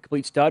looks like a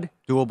complete stud.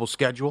 Doable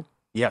schedule?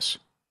 Yes.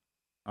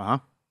 Uh-huh.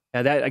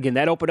 Now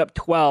that opened up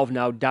 12,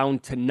 now down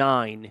to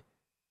 9.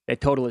 That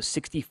total is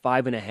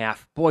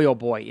 65.5. Boy, oh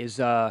boy, is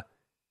that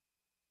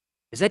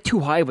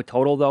too high of a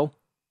total though?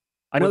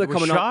 I know they're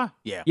coming Shaw? up.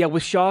 Yeah. Yeah,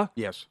 with Shaw?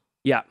 Yes.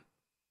 Yeah.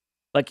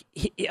 Like,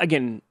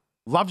 again.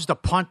 Loves to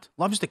punt,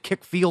 loves to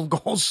kick field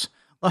goals.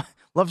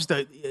 Loves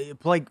to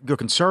play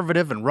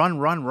conservative and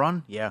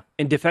run. Yeah.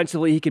 And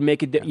defensively, he can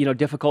make it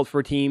difficult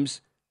for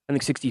teams. I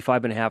think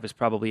 65.5 is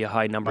probably a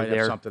high number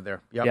there. Something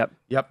there. Yep.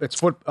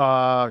 It's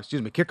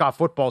kickoff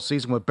football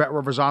season with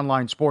BetRivers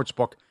Online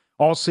Sportsbook.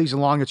 All season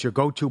long, it's your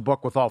go-to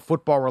book with all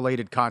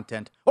football-related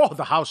content. Oh,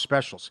 the house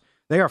specials.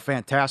 They are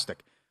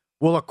fantastic.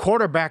 Will a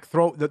quarterback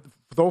throw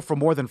for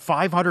more than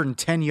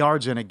 510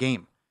 yards in a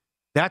game?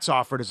 That's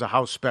offered as a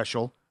house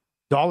special,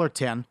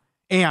 $1.10.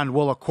 And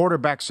will a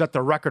quarterback set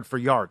the record for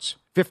yards?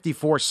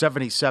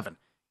 54.77.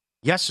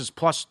 Yes is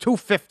plus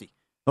 250.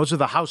 Those are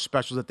the house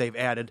specials that they've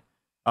added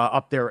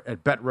up there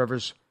at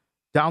BetRivers.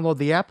 Download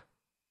the app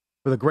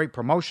for the great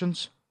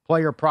promotions,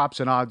 player props,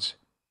 and odds.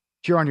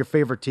 Cheer on your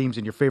favorite teams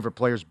and your favorite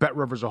players.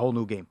 BetRivers, a whole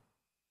new game.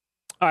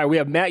 All right, we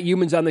have Matt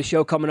Humans on the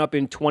show coming up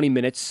in 20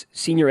 minutes.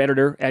 Senior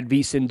editor at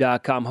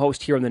VSiN.com,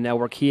 host here on the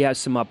network. He has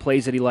some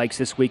plays that he likes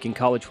this week in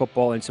college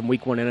football and some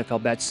Week 1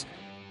 NFL bets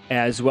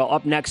as well.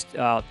 Up next,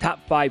 Top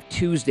 5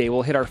 Tuesday.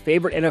 We'll hit our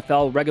favorite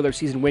NFL regular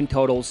season win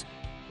totals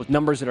with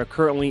numbers that are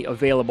currently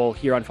available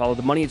here on Follow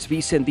the Money. It's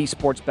VSiN, the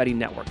Sports Betting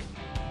Network.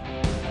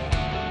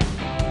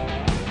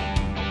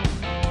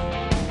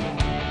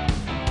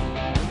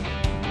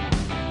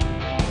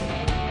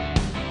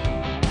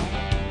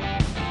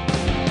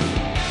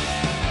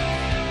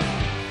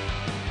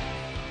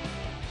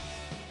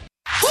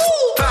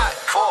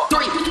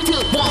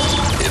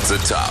 The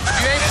top.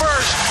 You ain't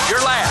first, you're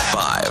last.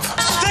 5.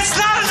 That's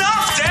not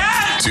enough,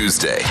 Dad!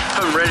 Tuesday.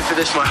 I've been ready for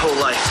this my whole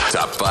life.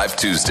 Top 5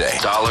 Tuesday.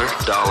 Dollar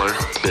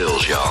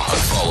bills, y'all.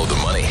 Follow the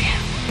money.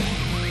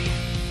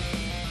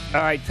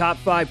 All right, Top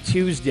 5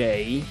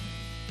 Tuesday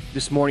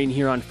this morning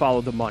here on Follow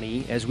the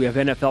Money as we have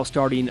NFL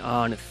starting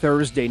on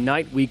Thursday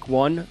night, Week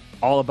 1.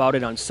 All about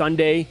it on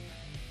Sunday.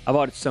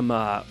 About some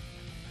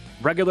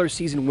regular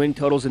season win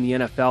totals in the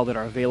NFL that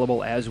are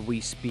available as we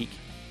speak.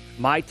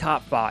 My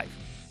top 5.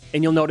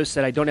 And you'll notice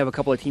that I don't have a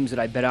couple of teams that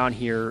I bet on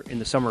here in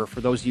the summer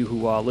for those of you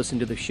who listen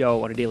to the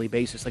show on a daily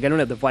basis. Like, I don't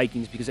have the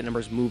Vikings because that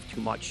number's moved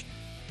too much.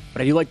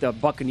 But I do like the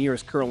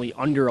Buccaneers currently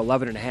under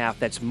 11.5.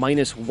 That's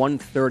minus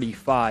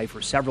 135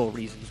 for several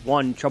reasons.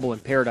 One, Trouble in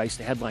Paradise,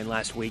 the headline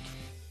last week,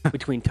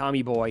 between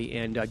Tommy Boy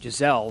and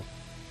Giselle.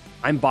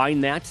 I'm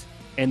buying that.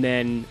 And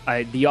then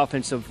the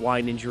offensive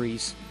line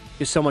injuries,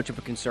 just so much of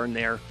a concern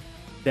there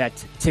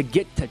that to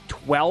get to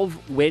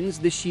 12 wins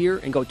this year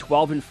and go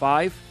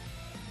 12-5,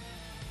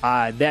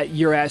 that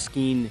you're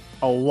asking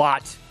a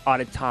lot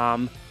out of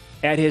Tom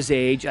at his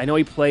age. I know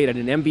he played at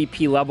an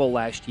MVP level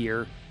last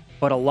year,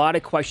 but a lot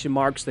of question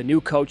marks. The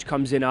new coach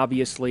comes in,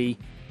 obviously.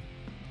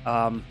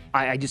 12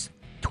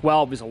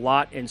 is a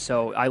lot, and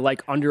so I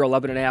like under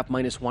 11.5,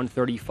 minus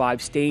 135,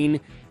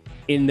 staying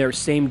in their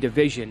same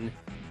division.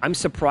 I'm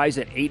surprised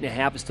that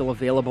 8.5 is still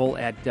available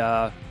at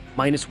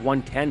minus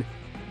 110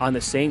 on the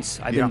Saints.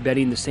 I've been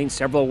betting the Saints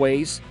several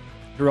ways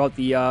throughout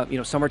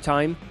the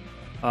summertime.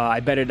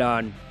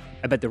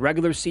 I bet the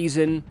regular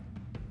season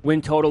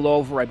win total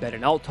over. I bet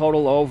an out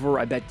total over.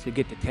 I bet to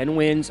get to 10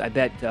 wins. I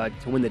bet to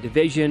win the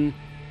division,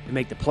 to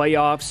make the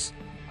playoffs.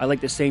 I like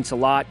the Saints a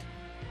lot.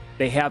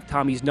 They have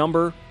Tommy's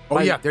number. Oh,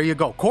 yeah, there you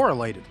go.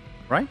 Correlated,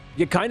 right?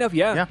 Yeah, kind of,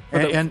 yeah.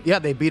 And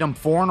they beat them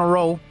 4 in a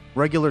row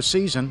regular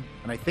season,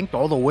 and I think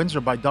all the wins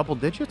are by double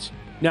digits.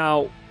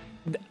 Now,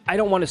 I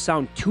don't want to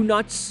sound too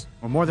nuts.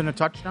 Or more than a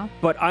touchdown?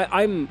 But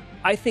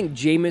I think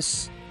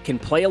Jameis can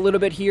play a little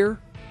bit here.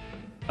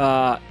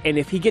 And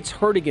if he gets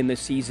hurt again this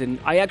season,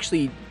 I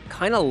actually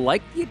kind of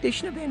like the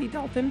addition of Andy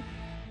Dalton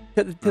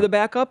to the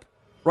backup,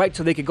 right?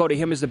 So they could go to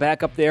him as the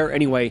backup there.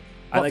 Anyway,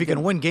 Well, if you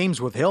can win games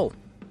with Hill,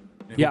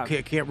 Yeah.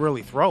 who can't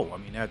really throw. I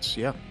mean, that's,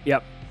 yeah.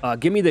 Yep.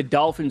 Give me the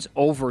Dolphins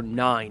over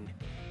 9.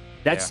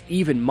 That's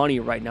even money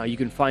right now. You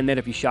can find that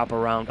if you shop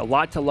around. A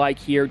lot to like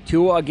here.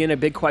 Tua, again, a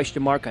big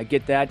question mark. I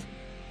get that.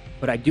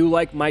 But I do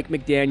like Mike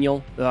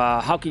McDaniel.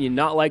 How can you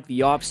not like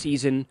the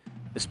offseason?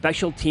 The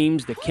special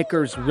teams, the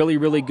kicker's really,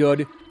 really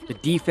good. The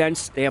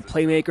defense, they have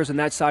playmakers on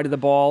that side of the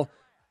ball.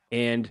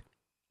 And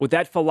with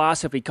that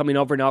philosophy coming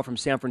over now from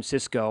San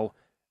Francisco,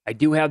 I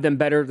do have them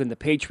better than the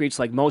Patriots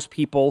like most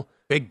people.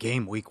 Big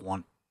game week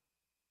 1.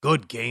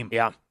 Good game.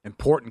 Yeah.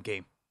 Important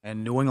game.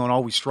 And New England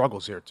always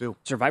struggles here, too.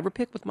 Survivor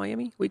pick with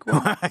Miami week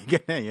 1? yeah.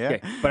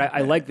 Okay. But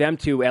I like them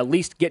to at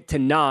least get to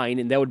 9,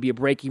 and that would be a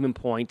break-even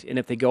point. And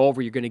if they go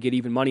over, you're going to get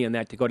even money on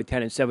that to go to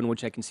 10-7,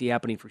 which I can see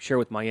happening for sure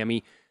with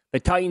Miami.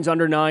 The Titans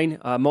under 9.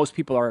 Most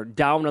people are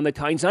down on the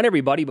Titans. Not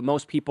everybody, but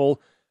most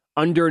people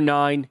under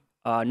 9.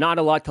 Not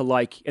a lot to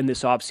like in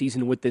this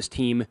offseason with this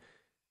team.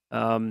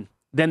 Then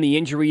the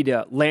injury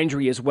to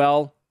Landry as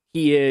well.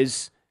 He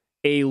is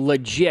a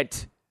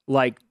legit,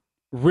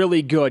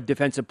 really good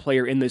defensive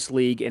player in this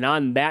league. And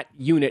on that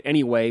unit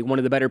anyway, one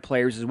of the better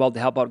players as well to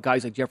help out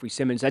guys like Jeffrey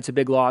Simmons. That's a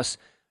big loss.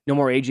 No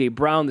more A.J.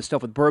 Brown. The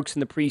stuff with Burks in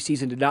the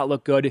preseason did not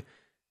look good.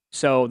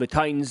 So the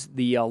Titans,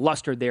 the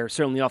luster there,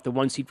 certainly off the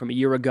 1 seed from a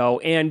year ago.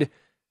 And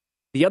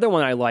the other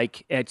one I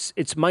like,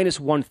 it's minus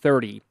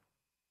 130.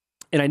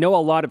 And I know a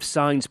lot of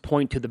signs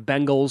point to the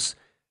Bengals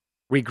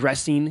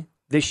regressing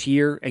this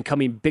year and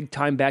coming big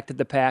time back to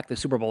the pack, the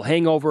Super Bowl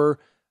hangover,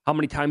 how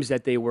many times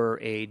that they were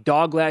a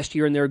dog last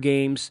year in their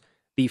games,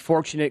 the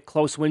fortunate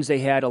close wins they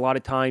had a lot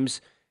of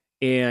times.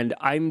 And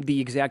I'm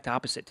the exact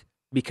opposite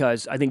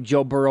because I think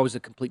Joe Burrow is a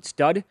complete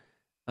stud.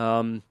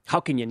 How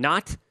can you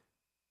not?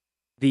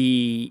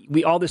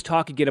 All this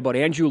talk again about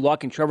Andrew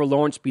Luck and Trevor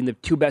Lawrence being the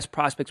 2 best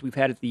prospects we've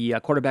had at the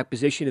quarterback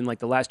position in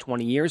the last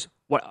 20 years.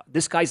 What,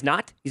 this guy's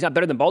not? He's not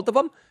better than both of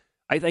them?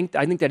 I think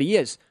that he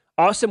is.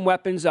 Awesome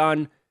weapons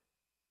on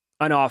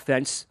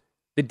offense.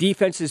 The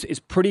defense is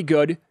pretty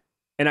good.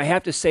 And I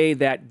have to say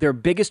that their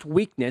biggest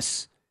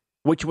weakness,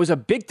 which was a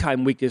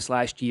big-time weakness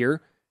last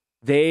year,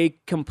 they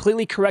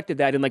completely corrected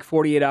that in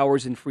 48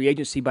 hours in free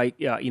agency by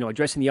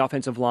addressing the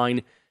offensive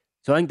line.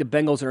 So I think the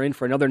Bengals are in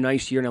for another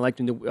nice year, and I like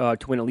them to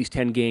win at least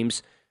 10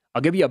 games.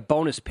 I'll give you a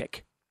bonus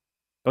pick.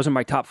 Those are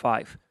my top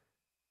 5.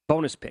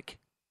 Bonus pick.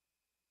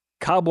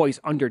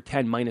 Cowboys under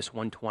 10, minus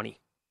 120.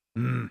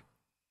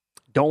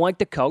 Don't like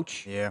the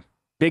coach. Yeah.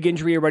 Big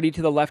injury already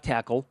to the left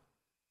tackle.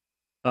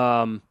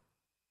 Who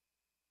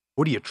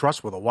do you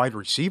trust with the wide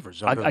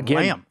receivers? Again,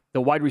 Lamb?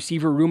 The wide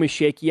receiver room is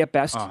shaky at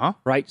best,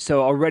 right?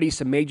 So already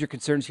some major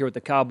concerns here with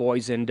the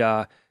Cowboys. And,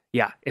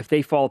 if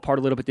they fall apart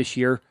a little bit this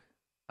year,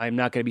 I'm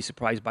not going to be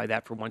surprised by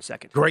that for 1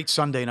 second. Great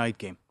Sunday night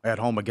game at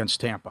home against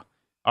Tampa.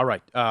 All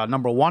right,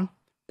 number 1,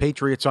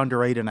 Patriots under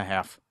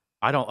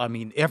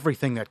 8.5.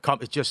 Everything that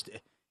comes, it's just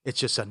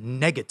a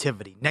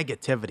negativity,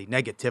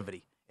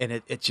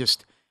 and it's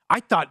just. I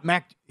thought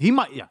Mac,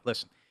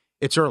 listen,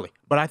 it's early,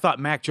 but I thought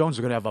Mac Jones was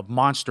going to have a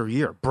monster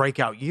year,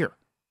 breakout year.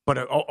 But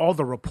all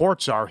the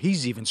reports are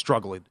he's even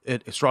struggled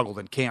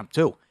in camp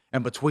too.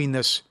 And between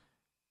this.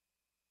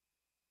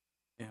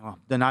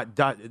 The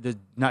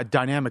not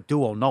dynamic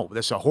duo, no.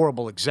 There's a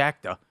horrible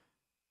exacta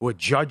with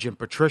Judge and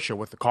Patricia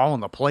with the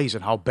calling the plays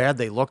and how bad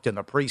they looked in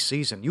the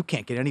preseason. You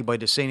can't get anybody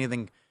to say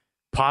anything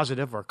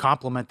positive or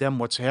compliment them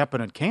what's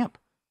happened in camp.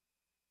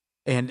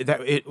 And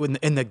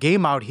in the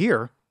game out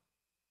here,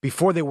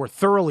 before they were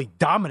thoroughly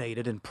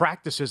dominated in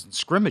practices and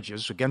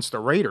scrimmages against the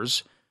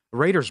Raiders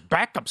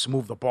backups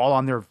moved the ball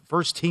on their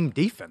first team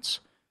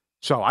defense.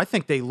 So I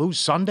think they lose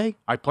Sunday.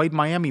 I played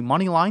Miami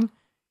money line.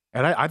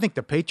 And I think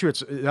the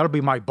Patriots, that'll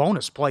be my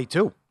bonus play,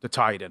 too, to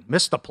tie it in.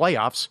 Missed the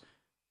playoffs.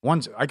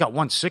 I got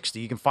 160.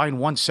 You can find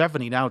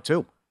 170 now, too.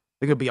 I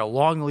think it'll be a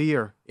long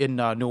year in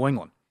New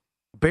England.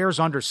 Bears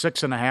under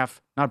 6.5.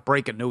 Not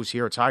breaking news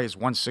here. It's high as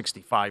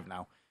 165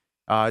 now.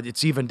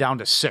 It's even down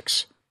to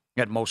 6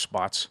 at most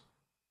spots.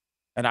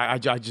 And I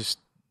just,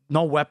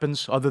 no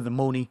weapons other than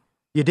Mooney.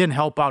 You didn't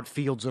help out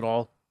Fields at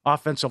all.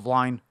 Offensive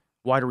line,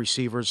 wide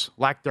receivers,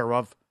 lack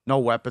thereof, no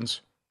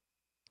weapons.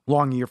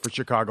 Long year for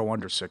Chicago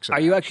under 6. Are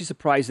you actually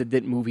surprised it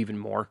didn't move even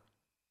more?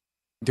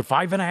 To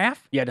 5.5?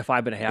 Yeah, to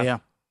 5.5. Yeah.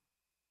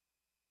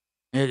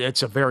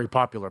 It's a very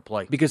popular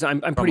play. Because I'm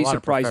pretty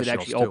surprised it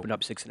actually opened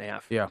up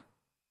 6.5. Yeah.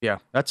 Yeah.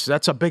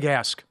 That's a big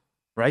ask,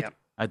 right?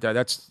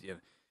 Yeah.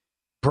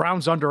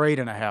 Browns under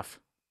 8.5.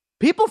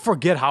 People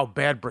forget how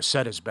bad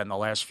Brissett has been the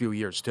last few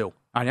years, too.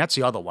 That's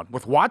the other one.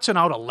 With Watson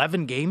out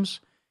 11 games,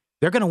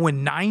 they're going to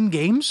win 9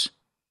 games?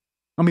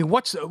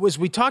 As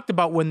we talked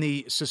about when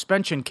the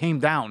suspension came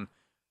down,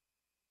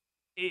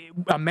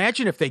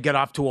 imagine if they get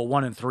off to a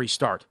 1-3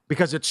 start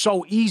because it's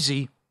so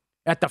easy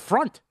at the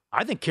front.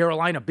 I think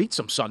Carolina beats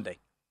them Sunday.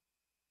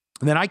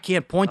 And then I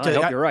can't point to. I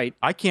hope you're right.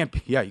 I can't.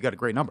 Yeah, you got a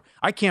great number.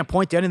 I can't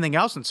point to anything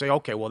else and say,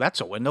 okay, well, that's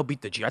a win. They'll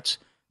beat the Jets.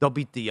 They'll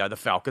beat the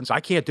Falcons. I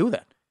can't do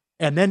that.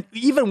 And then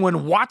even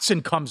when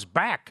Watson comes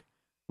back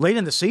late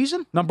in the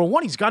season, number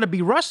 1, he's got to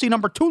be rusty.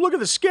 Number 2, look at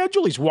the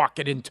schedule he's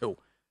walking into.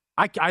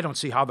 I don't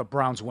see how the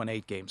Browns win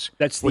 8 games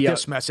That's with the,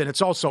 this mess. And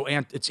it's also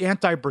it's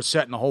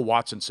anti-Brissett and the whole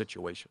Watson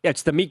situation. Yeah,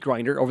 it's the meat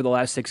grinder over the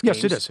last 6 games.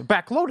 Yes, it is.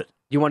 Backloaded.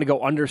 You want to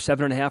go under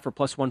 7.5 or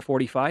plus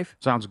 145?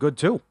 Sounds good,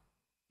 too.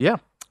 Yeah.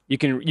 You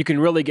can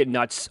really get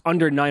nuts.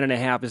 Under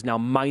 9.5 is now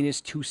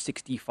minus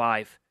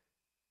 265.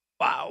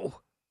 Wow.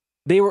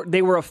 They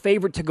were a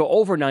favorite to go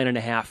over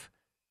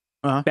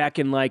 9.5 back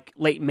in like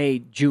late May,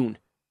 June.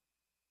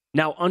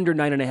 Now under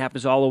 9.5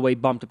 is all the way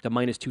bumped up to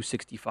minus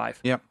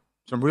 265. Yep.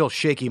 Some real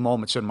shaky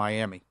moments in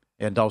Miami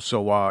and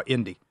also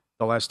Indy,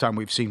 the last time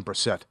we've seen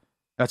Brissett.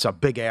 That's a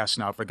big ass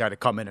now for a guy to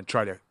come in and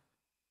try to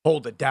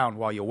hold it down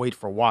while you wait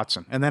for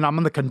Watson. And then I'm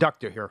in the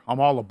conductor here. I'm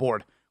all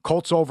aboard.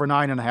 Colts over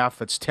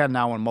 9.5. It's 10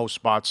 now in most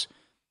spots,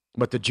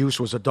 but the juice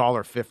was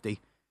 $1.50.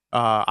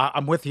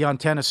 I'm with you on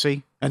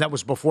Tennessee, and that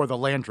was before the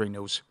Landry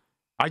news.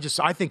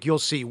 I think you'll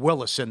see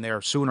Willis in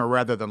there sooner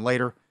rather than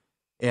later,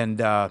 and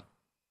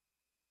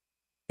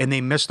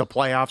they miss the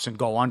playoffs and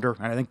go under.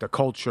 And I think the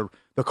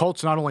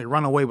Colts not only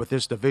run away with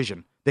this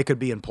division, they could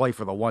be in play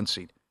for the 1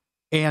 seed.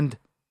 And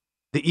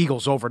the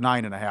Eagles over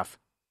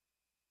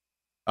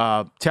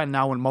 9.5. 10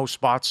 now in most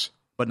spots,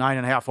 but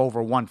 9.5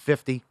 over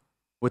 150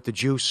 with the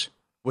juice,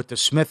 with the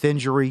Smith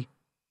injury,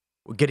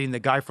 getting the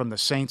guy from the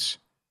Saints,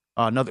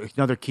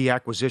 another key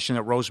acquisition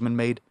that Roseman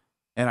made,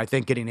 and I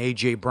think getting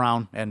A.J.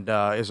 Brown, and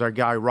as our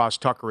guy Ross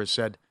Tucker has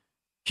said,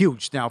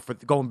 huge now for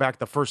going back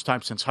the first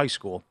time since high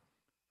school.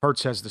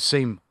 Hurts has the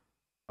same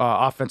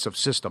offensive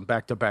system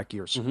back-to-back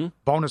years. Mm-hmm.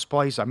 Bonus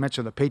plays, I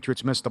mentioned the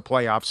Patriots missed the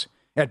playoffs.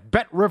 At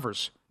Bet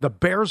Rivers, the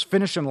Bears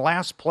finish in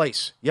last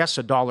place. Yes,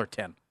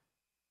 $1.10.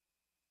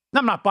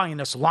 I'm not buying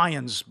this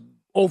Lions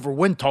over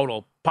win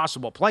total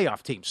possible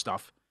playoff team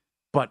stuff,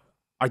 but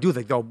I do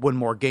think they'll win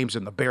more games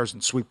than the Bears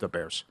and sweep the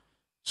Bears.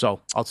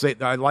 So I'll say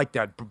I like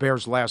that.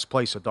 Bears last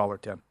place,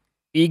 $1.10.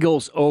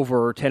 Eagles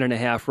over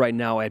 10.5 right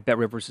now at Bet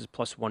Rivers is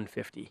plus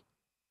 150.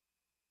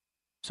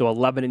 So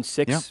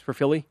 11-6 for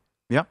Philly.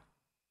 Yep.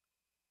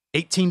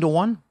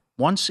 18-1,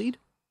 1 seed.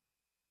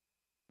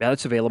 Yeah,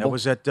 that's available. That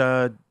was at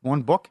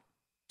one book.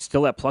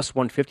 Still at plus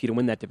 150 to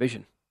win that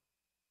division.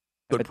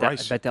 Good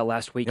price. I bet that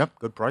last week. Yep,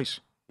 good price.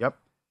 Yep.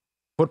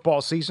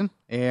 Football season,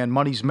 and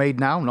money's made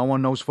now. No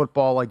one knows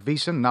football like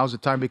VSiN. Now's the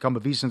time to become a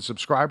VSiN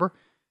subscriber.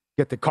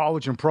 Get the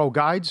college and pro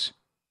guides.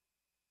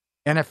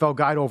 NFL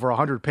guide over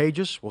 100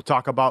 pages. We'll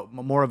talk about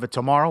more of it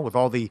tomorrow with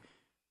all the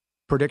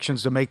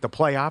predictions to make the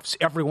playoffs.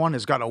 Everyone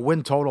has got a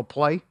win total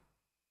play.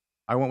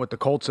 I went with the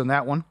Colts in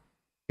that one.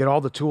 Get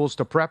all the tools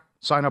to prep.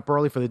 Sign up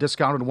early for the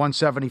discounted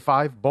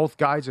 $175. Both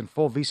guides and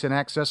full VSiN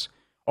access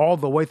all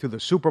the way through the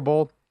Super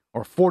Bowl,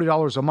 or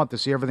 $40 a month to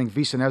see everything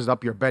VSiN has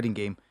up your betting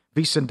game.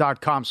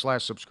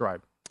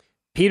 VSiN.com/subscribe.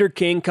 Peter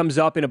King comes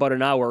up in about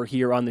an hour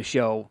here on the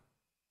show.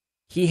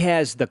 He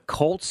has the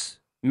Colts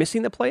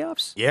missing the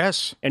playoffs.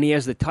 Yes. And he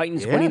has the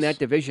Titans winning that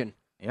division.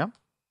 Yeah.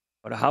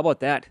 But how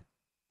about that?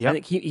 Yeah. I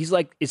think he's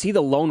like, is he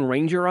the Lone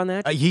Ranger on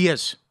that? He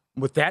is.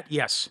 With that,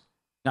 yes.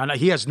 Now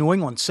he has New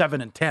England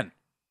 7-10.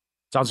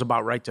 Sounds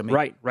about right to me.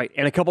 Right.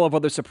 And a couple of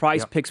other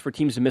surprise picks for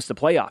teams to miss the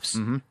playoffs.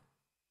 Mm-hmm.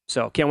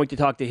 So can't wait to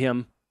talk to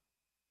him.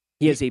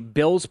 He has a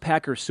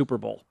Bills-Packers Super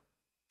Bowl.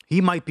 He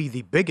might be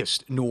the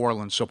biggest New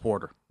Orleans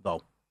supporter,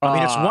 though. I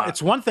mean,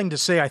 it's one thing to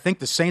say I think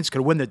the Saints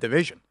could win the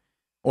division.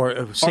 Or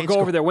go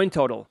over their win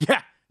total.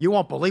 Yeah. You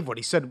won't believe what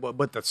he said,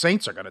 what the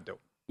Saints are going to do.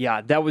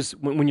 Yeah, that was,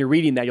 when you're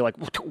reading that, you're like,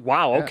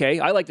 wow, okay,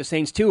 I like the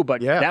Saints too,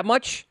 but that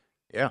much?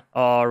 Yeah.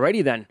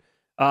 Alrighty then.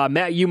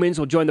 Matt Youmans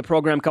will join the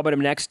program coming up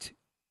next.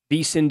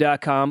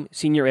 VSiN.com,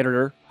 senior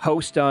editor,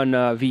 host on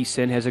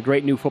VSiN, has a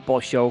great new football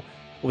show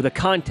with a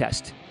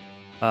contest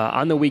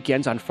on the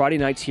weekends, on Friday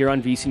nights here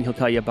on VSiN, he'll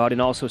tell you about,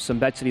 and also some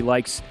bets that he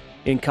likes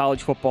in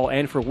college football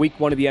and for week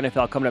 1 of the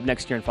NFL coming up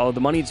next year. And Follow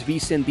the Money. It's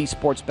VSiN, the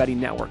Sports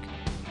Betting Network.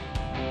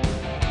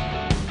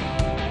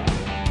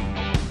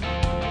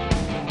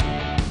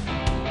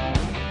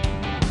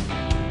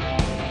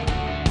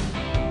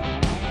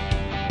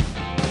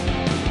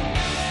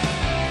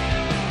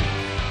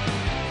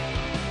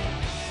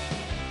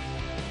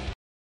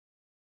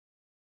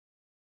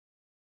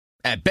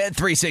 At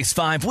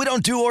Bet365, we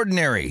don't do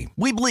ordinary.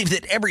 We believe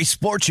that every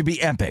sport should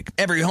be epic.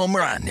 Every home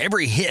run,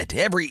 every hit,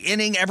 every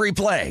inning, every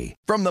play.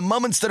 From the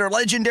moments that are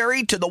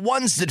legendary to the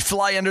ones that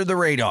fly under the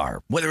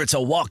radar. Whether it's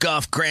a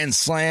walk-off grand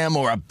slam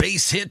or a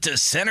base hit to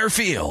center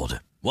field.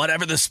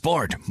 Whatever the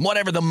sport,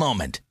 whatever the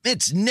moment.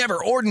 It's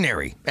never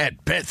ordinary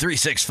at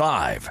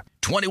Bet365.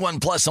 21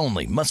 plus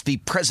only. Must be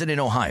present in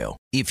Ohio.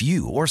 If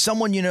you or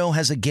someone you know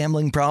has a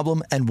gambling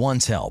problem and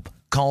wants help,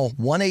 call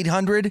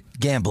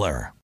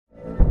 1-800-GAMBLER.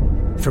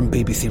 From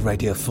BBC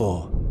Radio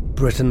 4,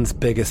 Britain's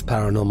biggest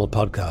paranormal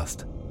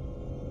podcast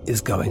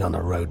is going on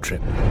a road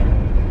trip.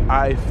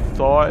 I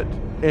thought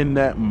in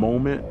that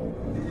moment,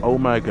 oh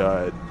my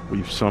God,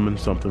 we've summoned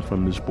something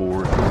from this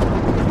board.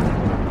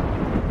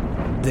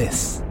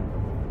 This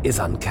is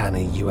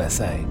Uncanny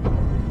USA.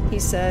 He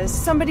says,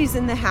 somebody's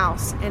in the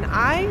house, and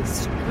I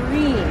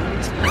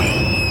screamed.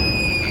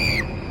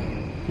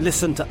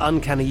 Listen to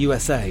Uncanny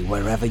USA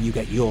wherever you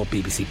get your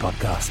BBC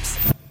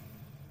podcasts,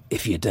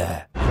 if you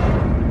dare.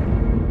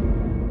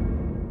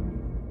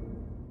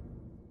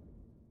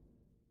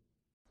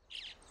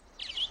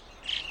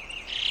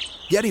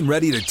 Getting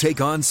ready to take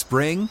on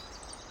spring?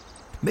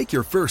 Make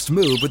your first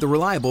move with the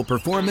reliable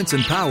performance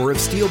and power of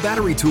Steel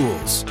battery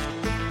tools.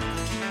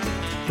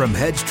 From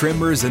hedge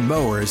trimmers and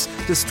mowers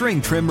to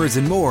string trimmers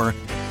and more,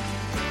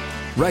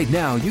 right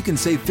now you can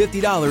save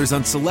 $50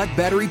 on select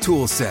battery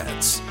tool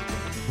sets.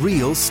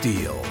 Real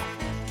Steel.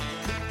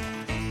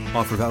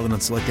 Offer valid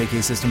on select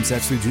AK system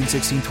sets through June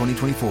 16,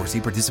 2024.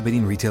 See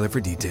participating retailer for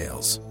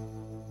details.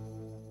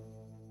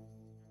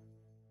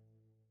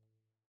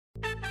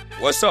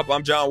 What's up?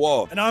 I'm John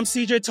Wall. And I'm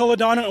CJ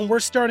Toledano, and we're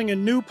starting a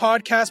new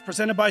podcast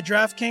presented by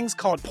DraftKings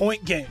called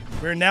Point Game.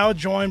 We're now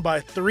joined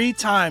by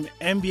three-time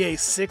NBA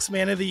Sixth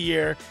Man of the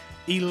Year,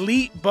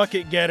 elite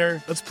bucket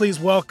getter. Let's please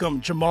welcome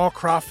Jamal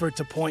Crawford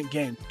to Point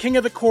Game. King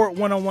of the Court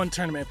one-on-one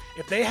tournament.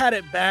 If they had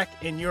it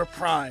back in your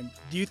prime,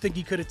 do you think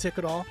you could have took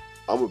it all?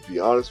 I'm going to be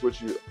honest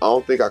with you. I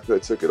don't think I could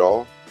have took it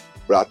all,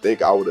 but I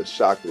think I would have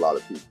shocked a lot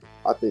of people.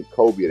 I think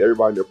Kobe and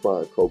everybody in their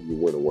prime, Kobe would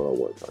win a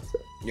one-on-one contest.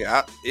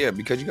 Yeah,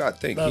 because you got to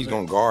think he's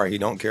going to guard. He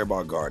don't care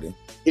about guarding.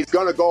 He's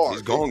going to guard.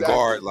 He's going to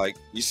guard. Like,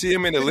 you see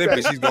him in the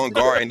Olympics, he's going to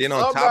guard. And then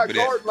on top of that. I'm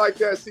not guarding like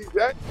that,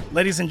 CJ.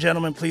 Ladies and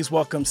gentlemen, please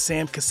welcome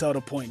Sam Cassell to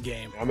Point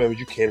Game. I remember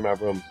you came to my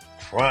room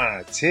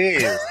crying,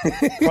 tears,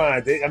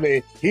 crying. I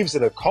mean, he was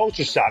in a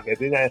culture shock. And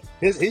then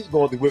he's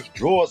going through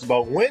withdrawals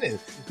about winning.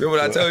 Remember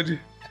what I told you?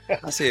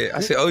 I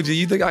said, OG,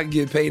 you think I can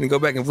get paid and go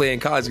back and play in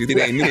college? You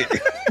think I ain't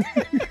it?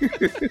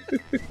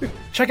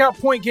 Check out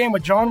Point Game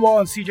with John Wall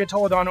and CJ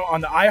Toledano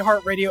on the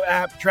iHeartRadio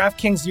app,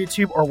 DraftKings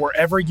YouTube, or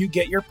wherever you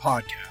get your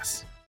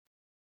podcasts.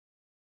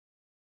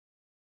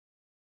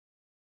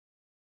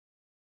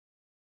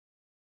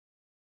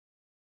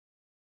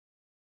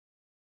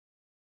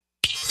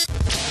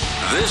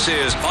 This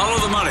is Follow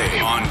the Money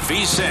on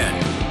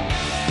VSiN.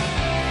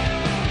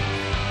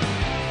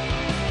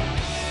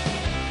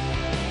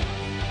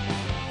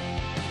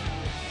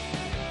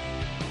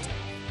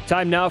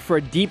 Time now for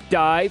a deep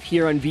dive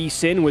here on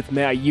VSiN with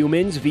Matt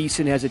Youmans.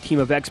 VSiN has a team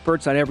of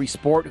experts on every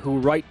sport who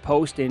write,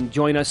 post, and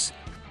join us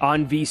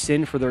on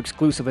VSiN for their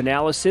exclusive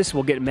analysis.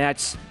 We'll get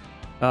Matt's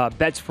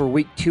bets for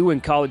Week 2 in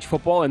college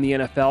football and the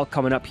NFL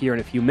coming up here in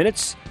a few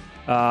minutes.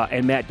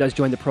 And Matt does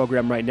join the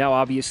program right now,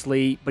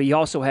 obviously, but he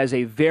also has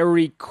a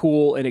very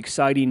cool and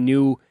exciting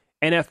new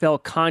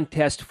NFL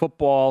contest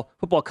football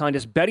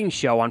contest betting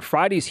show on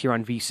Fridays here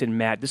on VSiN.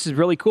 Matt, this is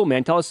really cool,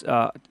 man. Tell us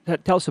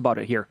about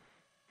it here.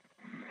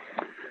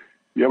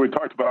 Yeah, we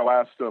talked about it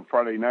last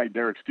Friday night.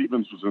 Derek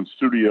Stevens was in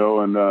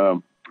studio, and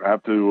I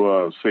have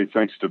to say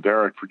thanks to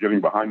Derek for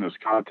getting behind this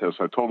contest.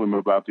 I told him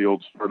about the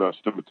old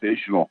Stardust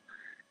Invitational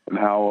and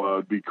how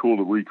it'd be cool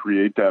to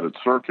recreate that at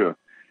Circa,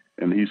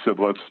 and he said,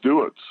 let's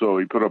do it. So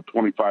he put up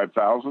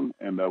 $25,000,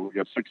 and we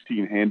got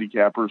 16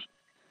 handicappers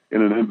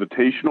in an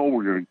invitational.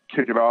 We're going to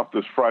kick it off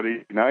this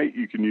Friday night.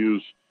 You can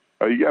use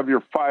you have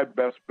your 5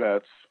 best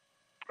bets,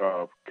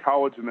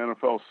 college and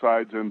NFL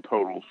sides and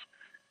totals.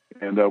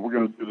 And we're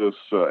going to do this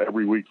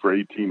every week for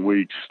 18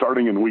 weeks.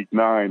 Starting in week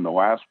 9, the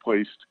last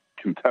placed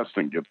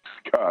contestant gets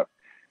cut.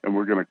 And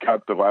we're going to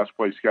cut the last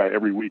place guy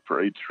every week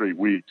for 8 straight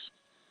weeks.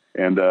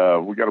 And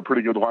we got a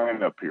pretty good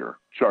lineup here.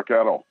 Chuck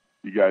Edel,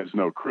 you guys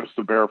know, Chris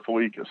the Bear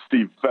Felica,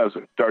 Steve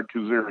Fezzik, Doug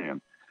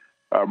Kazarian.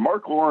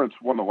 Mark Lawrence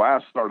won the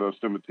last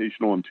Stardust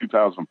Invitational in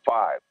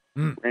 2005.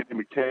 Randy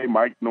McKay,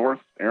 Mike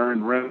North,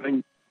 Aaron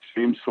Renning,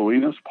 James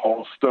Salinas,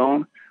 Paul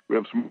Stone. We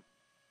have some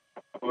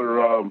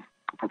other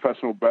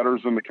professional bettors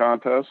in the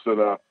contest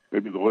that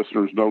maybe the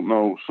listeners don't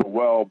know so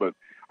well, but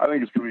I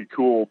think it's going to be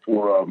cool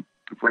for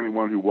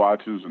anyone who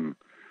watches and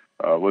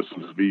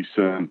listens to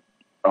VSiN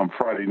on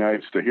Friday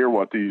nights to hear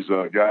what these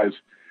guys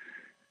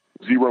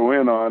zero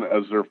in on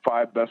as their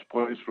 5 best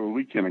plays for the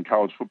weekend in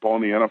college football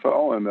and the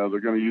NFL, and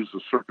they're going to use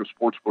the Circa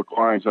Sportsbook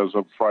lines as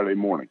of Friday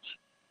mornings.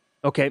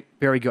 Okay,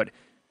 very good.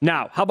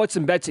 Now, how about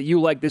some bets that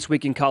you like this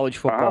week in college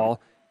football?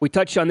 We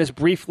touched on this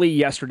briefly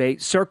yesterday.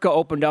 Circa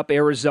opened up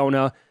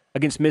Arizona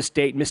against Miss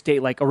State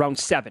like around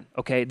 7,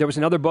 okay? There was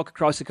another book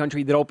across the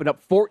country that opened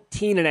up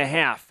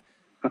 14.5.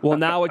 Well,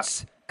 now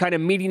it's kind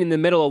of meeting in the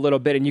middle a little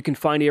bit, and you can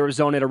find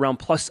Arizona at around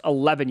plus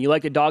 11. You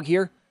like the dog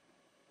here?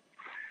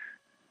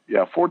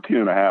 Yeah,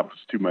 14.5 is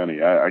too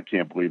many. I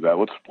can't believe that.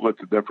 Let's split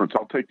the difference.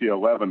 I'll take the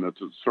 11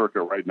 that's at Circa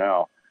right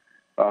now.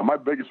 My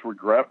biggest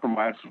regret from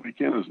last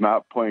weekend is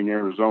not playing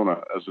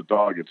Arizona as a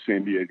dog at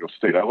San Diego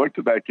State. I looked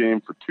at that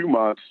game for 2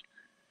 months,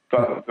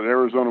 thought that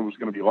Arizona was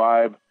going to be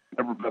live.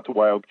 Never bet the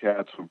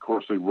Wildcats. Of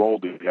course, they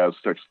rolled the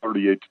Aztecs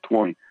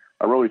 38-20.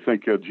 I really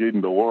think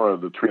Jaden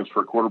DeLora, the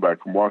transfer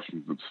quarterback from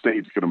Washington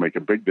State, is going to make a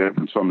big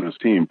difference on this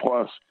team.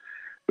 Plus,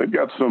 they've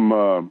got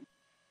some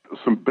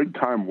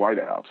big-time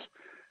wideouts.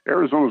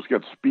 Arizona's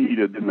got speed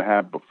it didn't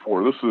have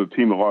before. This is a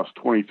team that lost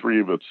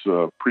 23 of its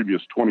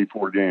previous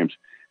 24 games.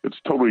 It's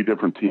a totally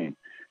different team.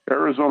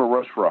 Arizona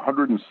rushed for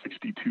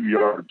 162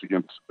 yards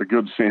against a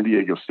good San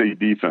Diego State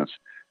defense.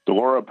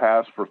 DeLora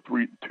passed for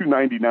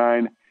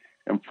 299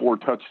 and 4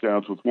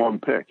 touchdowns with 1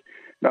 pick.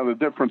 Now, the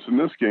difference in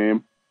this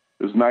game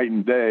is night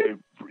and day.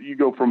 You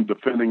go from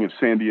defending a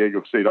San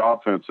Diego State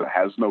offense that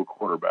has no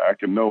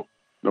quarterback and no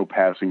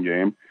passing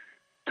game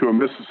to a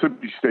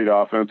Mississippi State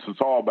offense.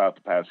 It's all about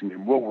the passing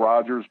game. Will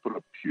Rogers put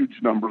up huge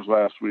numbers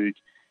last week,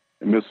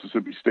 and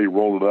Mississippi State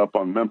rolled it up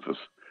on Memphis.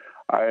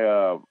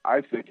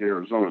 I think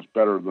Arizona's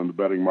better than the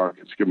betting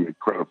markets give me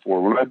credit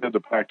for. When I did the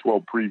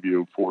Pac-12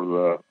 preview for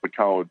the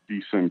college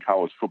VSiN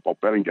college football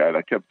betting guide,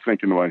 I kept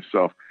thinking to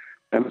myself,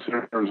 and this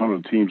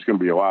Arizona team's going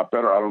to be a lot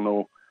better. I don't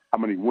know how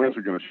many wins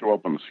are going to show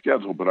up on the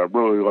schedule, but I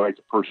really like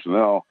the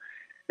personnel.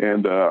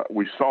 And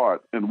we saw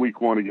it in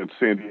week 1 against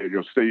San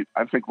Diego State.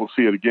 I think we'll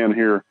see it again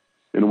here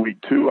in week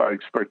 2. I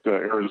expect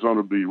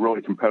Arizona to be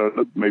really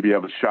competitive, maybe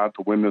have a shot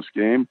to win this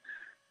game.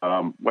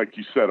 Like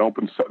you said,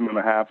 open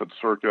 7.5 at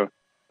Circa.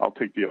 I'll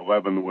take the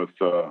 11 with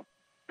the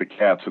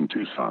Cats in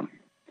Tucson.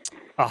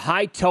 A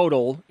high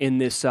total in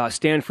this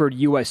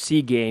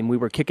Stanford-USC game. We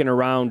were kicking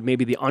around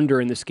maybe the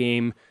under in this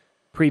game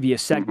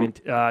previous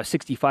segment.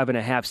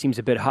 65.5 seems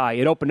a bit high.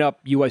 It opened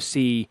up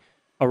USC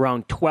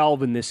around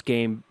 12 in this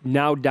game,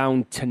 now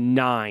down to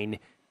 9.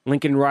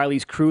 Lincoln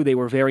Riley's crew, they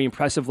were very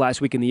impressive last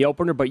week in the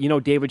opener, but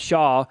David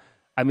Shaw,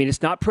 I mean,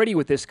 it's not pretty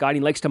with this guy, and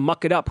he likes to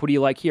muck it up. Who do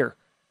you like here?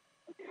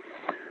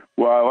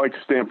 Well, I like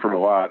Stanford a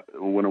lot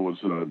when it was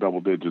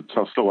double digits.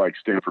 I still like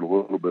Stanford a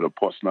little bit at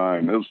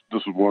 +9.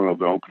 This was one of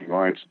the opening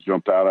lines that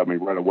jumped out at me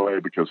right away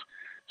because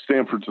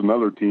Stanford's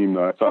another team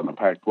that I thought in the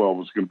Pac-12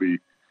 was going to be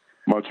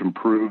much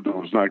improved and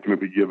was not going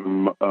to be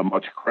given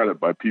much credit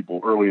by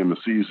people early in the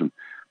season.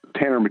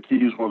 Tanner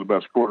McKee is one of the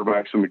best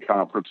quarterbacks in the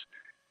conference.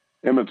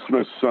 Emmitt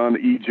Smith's son,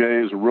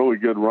 EJ, is a really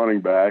good running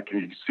back.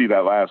 And you can see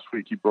that last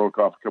week. He broke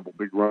off a couple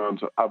big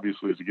runs.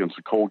 Obviously, it's against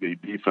the Colgate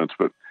defense,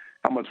 but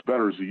how much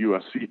better is the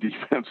USC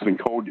defense than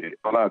Colgate?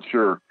 I'm not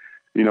sure.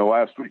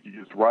 Last week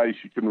against Rice,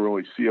 you couldn't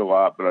really see a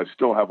lot, but I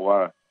still have a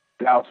lot of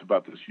doubts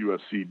about this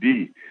USC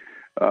D.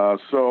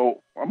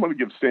 So I'm going to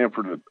give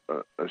Stanford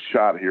a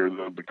shot here.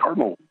 The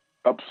Cardinal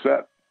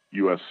upset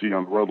USC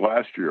on the road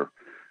last year.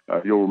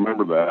 You'll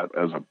remember that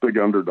as a big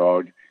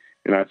underdog,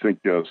 and I think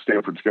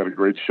Stanford's got a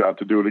great shot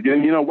to do it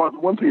again.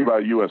 One thing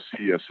about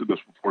USC, I said this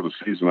before the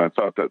season, I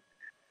thought that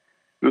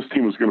this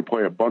team was going to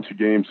play a bunch of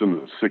games in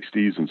the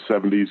 60s and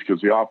 70s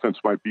because the offense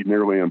might be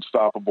nearly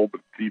unstoppable, but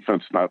the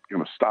defense not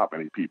going to stop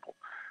any people.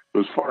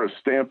 But as far as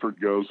Stanford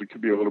goes, it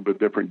could be a little bit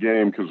different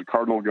game because the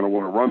Cardinals are going to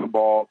want to run the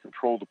ball,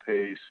 control the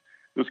pace.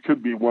 This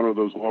could be one of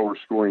those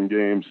lower-scoring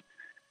games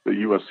that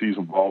USC's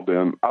involved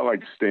in. I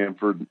like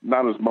Stanford,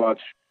 not as much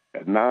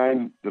at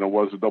 9 than it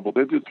was at double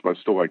digits, but I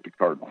still like the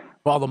Cardinals.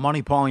 Well, the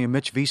Money, Paulie and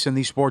Mitch VSiN,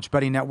 the Sports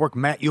Betting Network.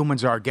 Matt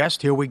Youmans, our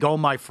guest. Here we go,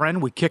 my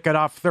friend. We kick it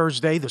off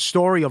Thursday. The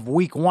story of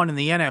Week 1 in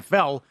the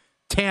NFL,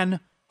 10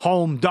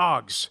 home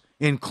dogs,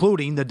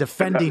 including the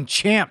defending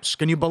champs.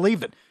 Can you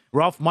believe it?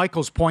 Ralph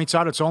Michaels points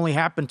out it's only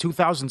happened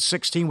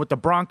 2016 with the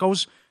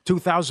Broncos,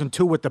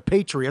 2002 with the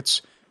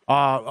Patriots.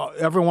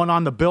 Everyone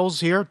on the Bills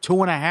here,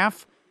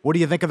 2.5. What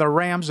do you think of the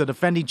Rams, the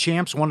defending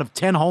champs, one of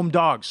 10 home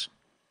dogs?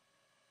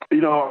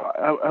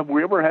 Have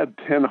we ever had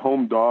 10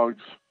 home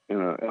dogs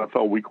in an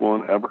NFL Week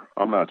 1 ever?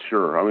 I'm not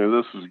sure. I mean,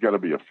 this has got to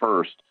be a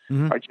first.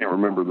 I can't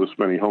remember this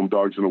many home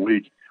dogs in a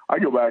week. I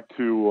go back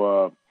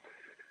to,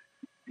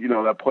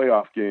 that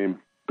playoff game,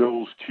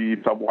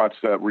 Bills-Chiefs. I've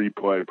watched that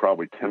replay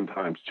probably 10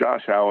 times.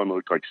 Josh Allen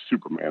looked like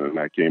Superman in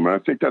that game, and I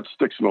think that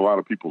sticks in a lot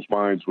of people's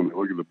minds when they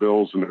look at the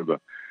Bills and they're the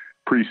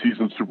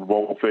preseason Super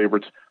Bowl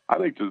favorites. I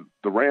think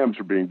the Rams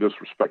are being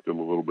disrespected a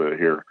little bit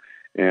here.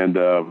 And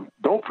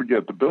don't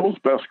forget, the Bills'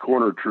 best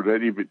corner,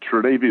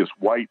 Tre'Davious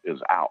White, is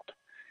out.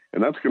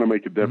 And that's going to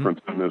make a difference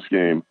in this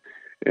game.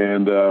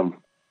 And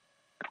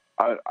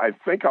I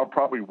think I'll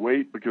probably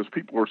wait because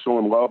people are so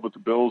in love with the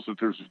Bills that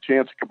there's a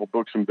chance a couple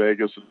books in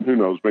Vegas, and who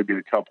knows, maybe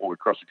a couple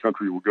across the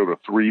country will go to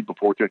 3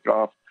 before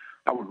kickoff.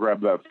 I would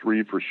grab that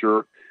 3 for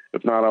sure.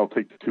 If not, I'll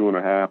take the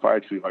 2.5. I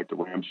actually like the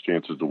Rams'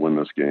 chances to win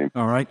this game.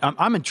 All right.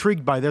 I'm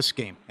intrigued by this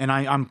game, and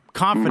I'm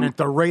confident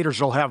the Raiders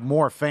will have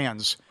more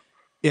fans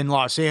in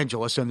Los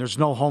Angeles, and there's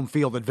no home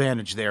field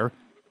advantage there.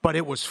 But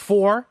it was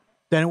 4,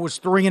 then it was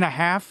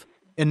 3.5,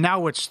 and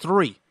now it's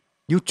 3.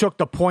 You took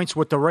the points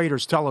with the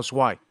Raiders. Tell us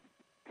why.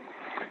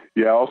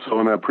 Yeah, also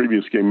in that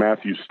previous game,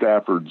 Matthew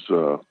Stafford's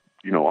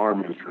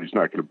arm injury is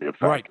not going to be a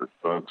factor.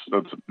 Right.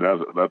 So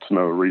that's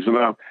another reason.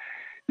 Now,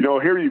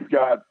 here you've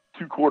got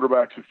two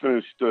quarterbacks who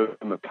finished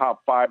in the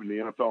top 5 in the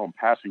NFL in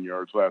passing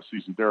yards last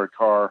season, Derek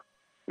Carr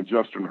and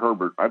Justin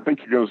Herbert. I think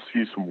you're going to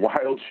see some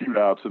wild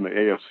shootouts in the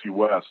AFC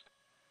West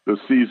this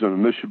season,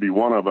 and this should be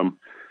one of them.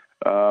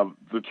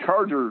 The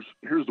Chargers,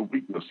 here's the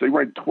weakness. They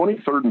ranked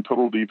 23rd in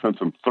total defense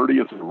and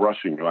 30th in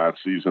rushing last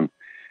season.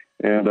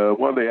 And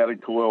they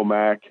added Khalil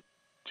Mack,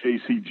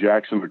 J.C.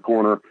 Jackson, the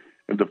corner,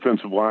 and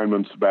defensive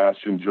linemen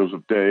Sebastian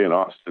Joseph Day and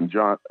Austin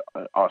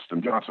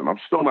Johnson. I'm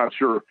still not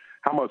sure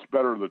how much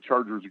better the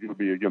Chargers are going to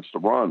be against the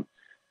run,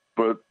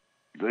 but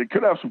they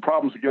could have some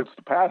problems against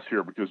the pass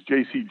here because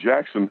J.C.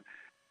 Jackson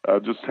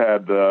just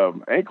had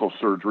ankle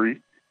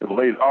surgery in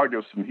late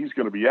August, and he's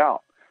going to be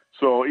out.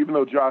 So even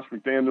though Josh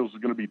McDaniels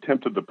is going to be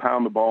tempted to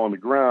pound the ball on the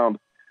ground,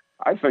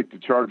 I think the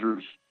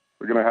Chargers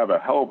are going to have a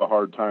hell of a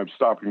hard time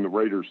stopping the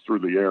Raiders through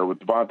the air with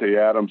Devontae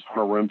Adams,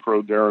 Hunter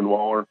Renfrow, Darren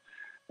Waller.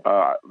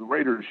 The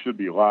Raiders should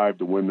be alive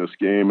to win this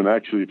game. And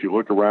actually, if you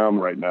look around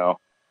right now,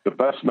 The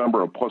best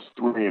number of plus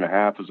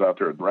 3.5 is out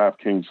there at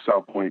DraftKings,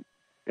 South Point,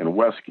 and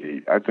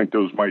Westgate. I think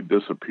those might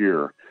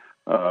disappear.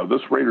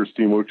 This Raiders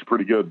team looks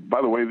pretty good.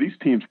 By the way, these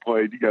teams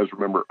played, you guys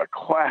remember, a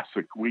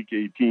classic Week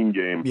 18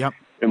 game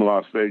in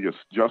Las Vegas.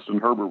 Justin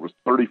Herbert was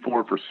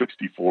 34 for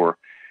 64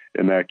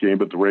 in that game,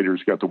 but the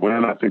Raiders got the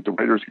win. I think the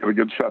Raiders got a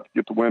good shot to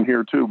get the win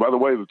here, too. By the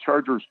way, the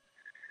Chargers,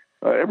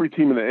 every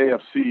team in the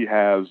AFC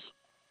has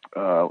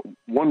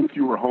one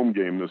fewer home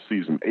game this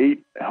season,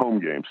 8 home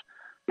games.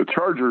 The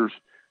Chargers,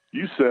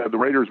 you said the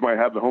Raiders might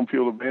have the home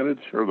field advantage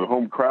or the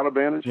home crowd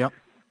advantage. Yep.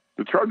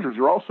 The Chargers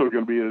are also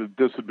going to be at a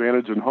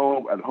disadvantage at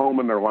home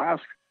in their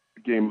last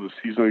game of the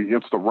season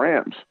against the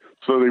Rams.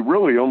 So they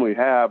really only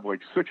have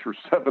like 6 or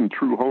 7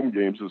 true home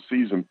games this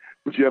season,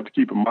 which you have to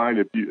keep in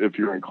mind if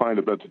you're inclined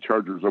to bet the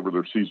Chargers over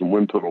their season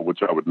win total,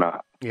 which I would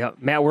not. Yeah,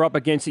 Matt, we're up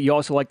against it. You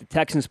also like the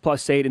Texans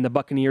plus 8 and the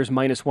Buccaneers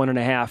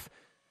 -1.5.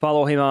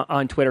 Follow him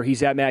on Twitter.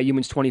 He's at Matt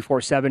Youmans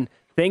 24/7.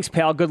 Thanks,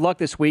 pal. Good luck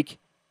this week.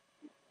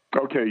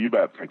 Okay, you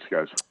bet. Thanks,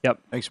 guys. Yep.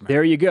 Thanks, man.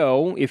 There you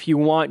go. If you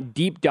want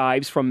deep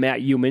dives from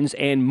Matt Youmans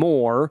and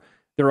more,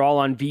 they're all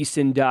on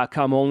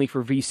vsin.com, only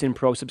for vsin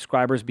Pro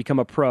subscribers. Become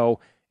a pro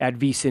at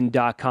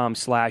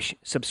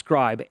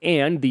vsin.com/subscribe.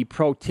 And the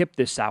pro tip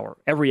this hour,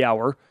 every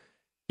hour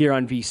here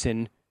on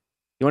vsin,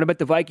 you want to bet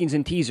the Vikings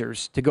and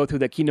teasers to go through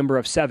that key number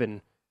of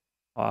 7.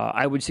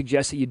 I would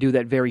suggest that you do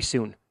that very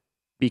soon,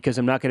 because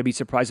I'm not going to be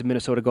surprised if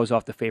Minnesota goes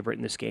off the favorite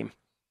in this game.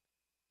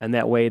 And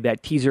that way,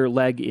 that teaser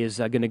leg is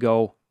going to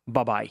go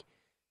bye-bye.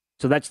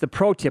 So that's the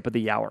pro tip of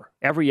the hour.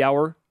 Every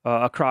hour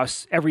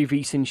across every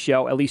VSiN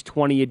show, at least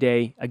 20 a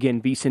day.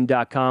 Again,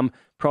 vsin.com.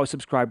 Pro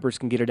subscribers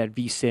can get it at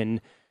vsin.com.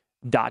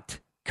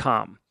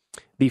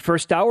 The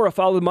first hour of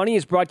Follow the Money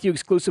is brought to you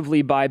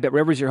exclusively by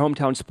BetRivers, your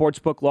hometown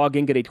sportsbook. Log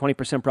in, get a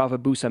 20%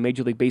 profit boost on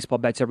Major League Baseball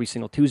bets every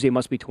single Tuesday.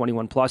 Must be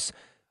 21 plus.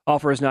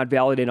 Offer is not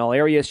valid in all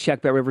areas.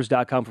 Check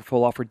BetRivers.com for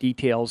full offer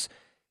details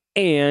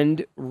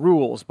and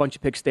rules. Bunch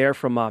of picks there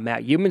from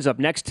Matt Youmans. Up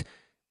next,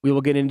 we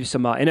will get into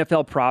some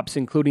NFL props,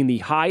 including the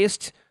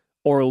highest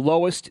or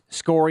lowest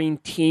scoring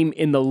team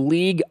in the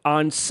league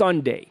on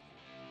Sunday.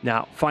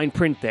 Now, fine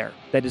print there.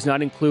 That does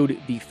not include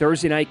the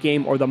Thursday night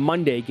game or the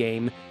Monday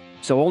game.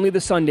 So only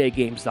the Sunday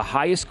games, the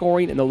highest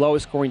scoring and the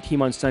lowest scoring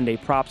team on Sunday.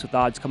 Props with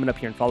odds coming up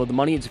here and Follow the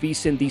Money. It's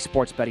VSiN, the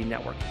Sports Betting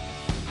Network.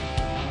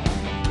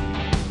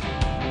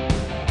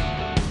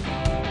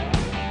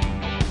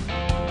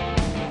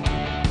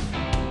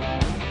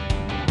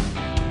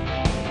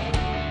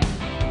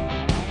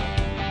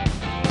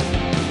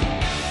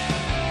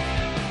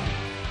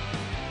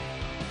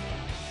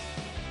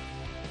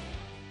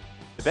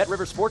 The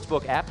BetRivers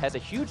Sportsbook app has a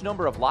huge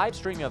number of live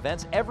streaming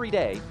events every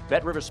day.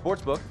 BetRivers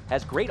Sportsbook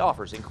has great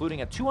offers,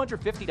 including a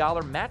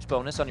 $250 match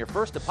bonus on your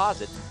first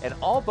deposit, and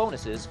all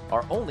bonuses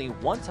are only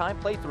one-time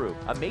playthrough.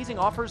 Amazing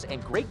offers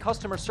and great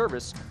customer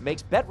service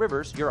makes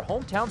BetRivers your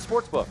hometown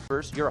sportsbook.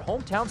 Your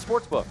hometown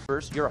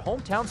sportsbook. Your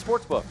hometown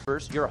sportsbook.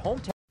 Your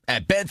hometown.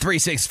 At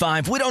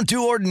Bet365, we don't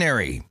do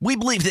ordinary. We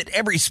believe that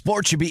every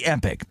sport should be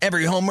epic.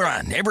 Every home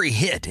run, every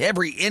hit,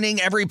 every inning,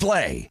 every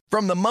play.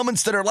 From the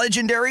moments that are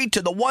legendary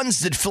to the ones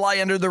that fly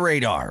under the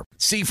radar.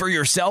 See for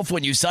yourself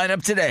when you sign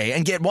up today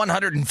and get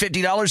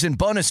 $150 in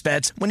bonus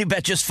bets when you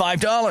bet just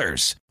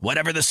 $5.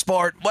 Whatever the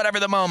sport, whatever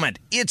the moment,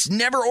 it's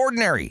never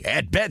ordinary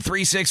at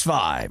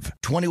Bet365.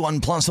 21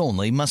 plus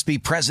only. Must be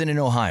present in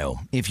Ohio.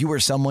 If you or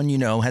someone you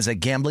know has a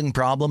gambling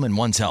problem and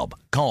wants help,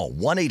 call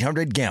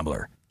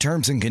 1-800-GAMBLER.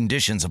 Terms and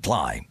conditions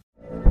apply.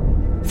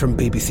 From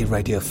BBC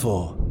Radio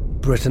 4,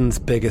 Britain's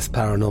biggest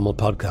paranormal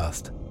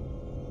podcast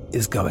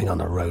is going on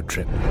a road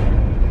trip.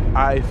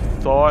 I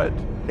thought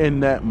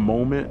in that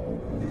moment,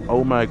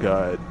 oh my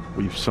God,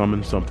 we've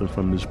summoned something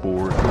from this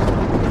board.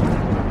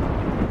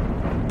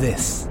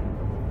 This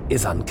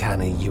is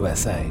Uncanny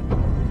USA.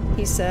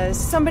 He says,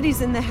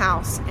 somebody's in the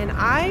house, and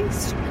I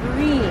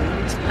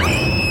screamed.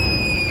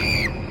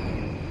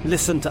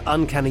 Listen to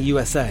Uncanny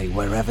USA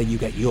wherever you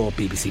get your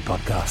BBC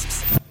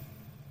podcasts,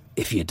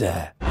 if you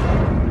dare.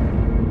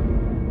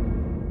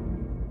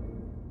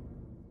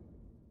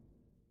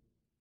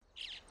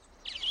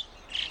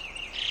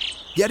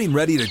 Getting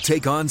ready to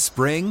take on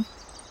spring?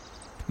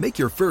 Make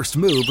your first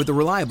move with the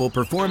reliable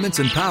performance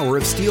and power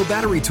of Steel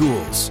battery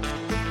tools.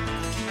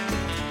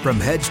 From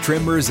hedge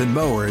trimmers and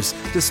mowers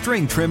to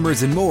string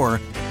trimmers and more,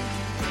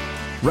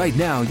 right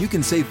now you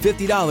can save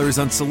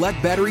 $50 on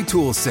select battery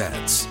tool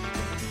sets.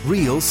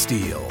 Real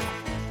Steel.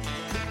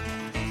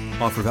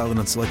 Offer valid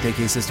on select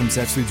AK system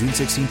sets through June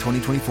 16,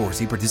 2024.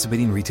 See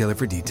participating retailer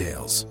for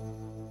details.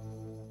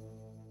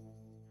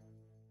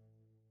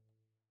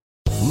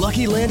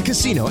 Lucky Land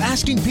Casino,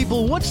 asking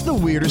people, what's the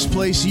weirdest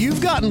place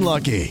you've gotten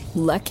lucky?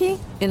 Lucky?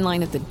 In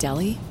line at the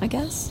deli, I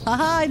guess?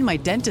 Aha, in my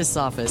dentist's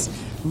office.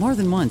 More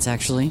than once,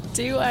 actually.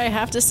 Do I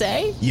have to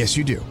say? Yes,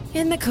 you do.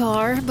 In the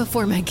car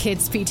before my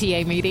kids'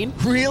 PTA meeting.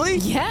 Really?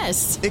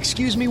 Yes.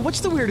 Excuse me,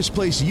 what's the weirdest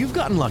place you've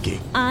gotten lucky?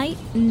 I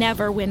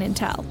never win and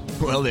tell.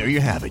 Well, there you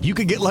have it. You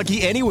can get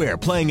lucky anywhere,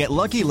 playing at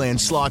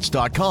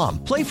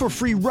LuckyLandSlots.com. Play for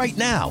free right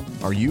now.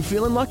 Are you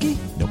feeling lucky?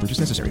 No purchase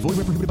necessary. Void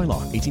where prohibited by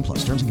law. 18 plus.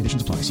 Terms and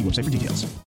conditions apply. See website for details.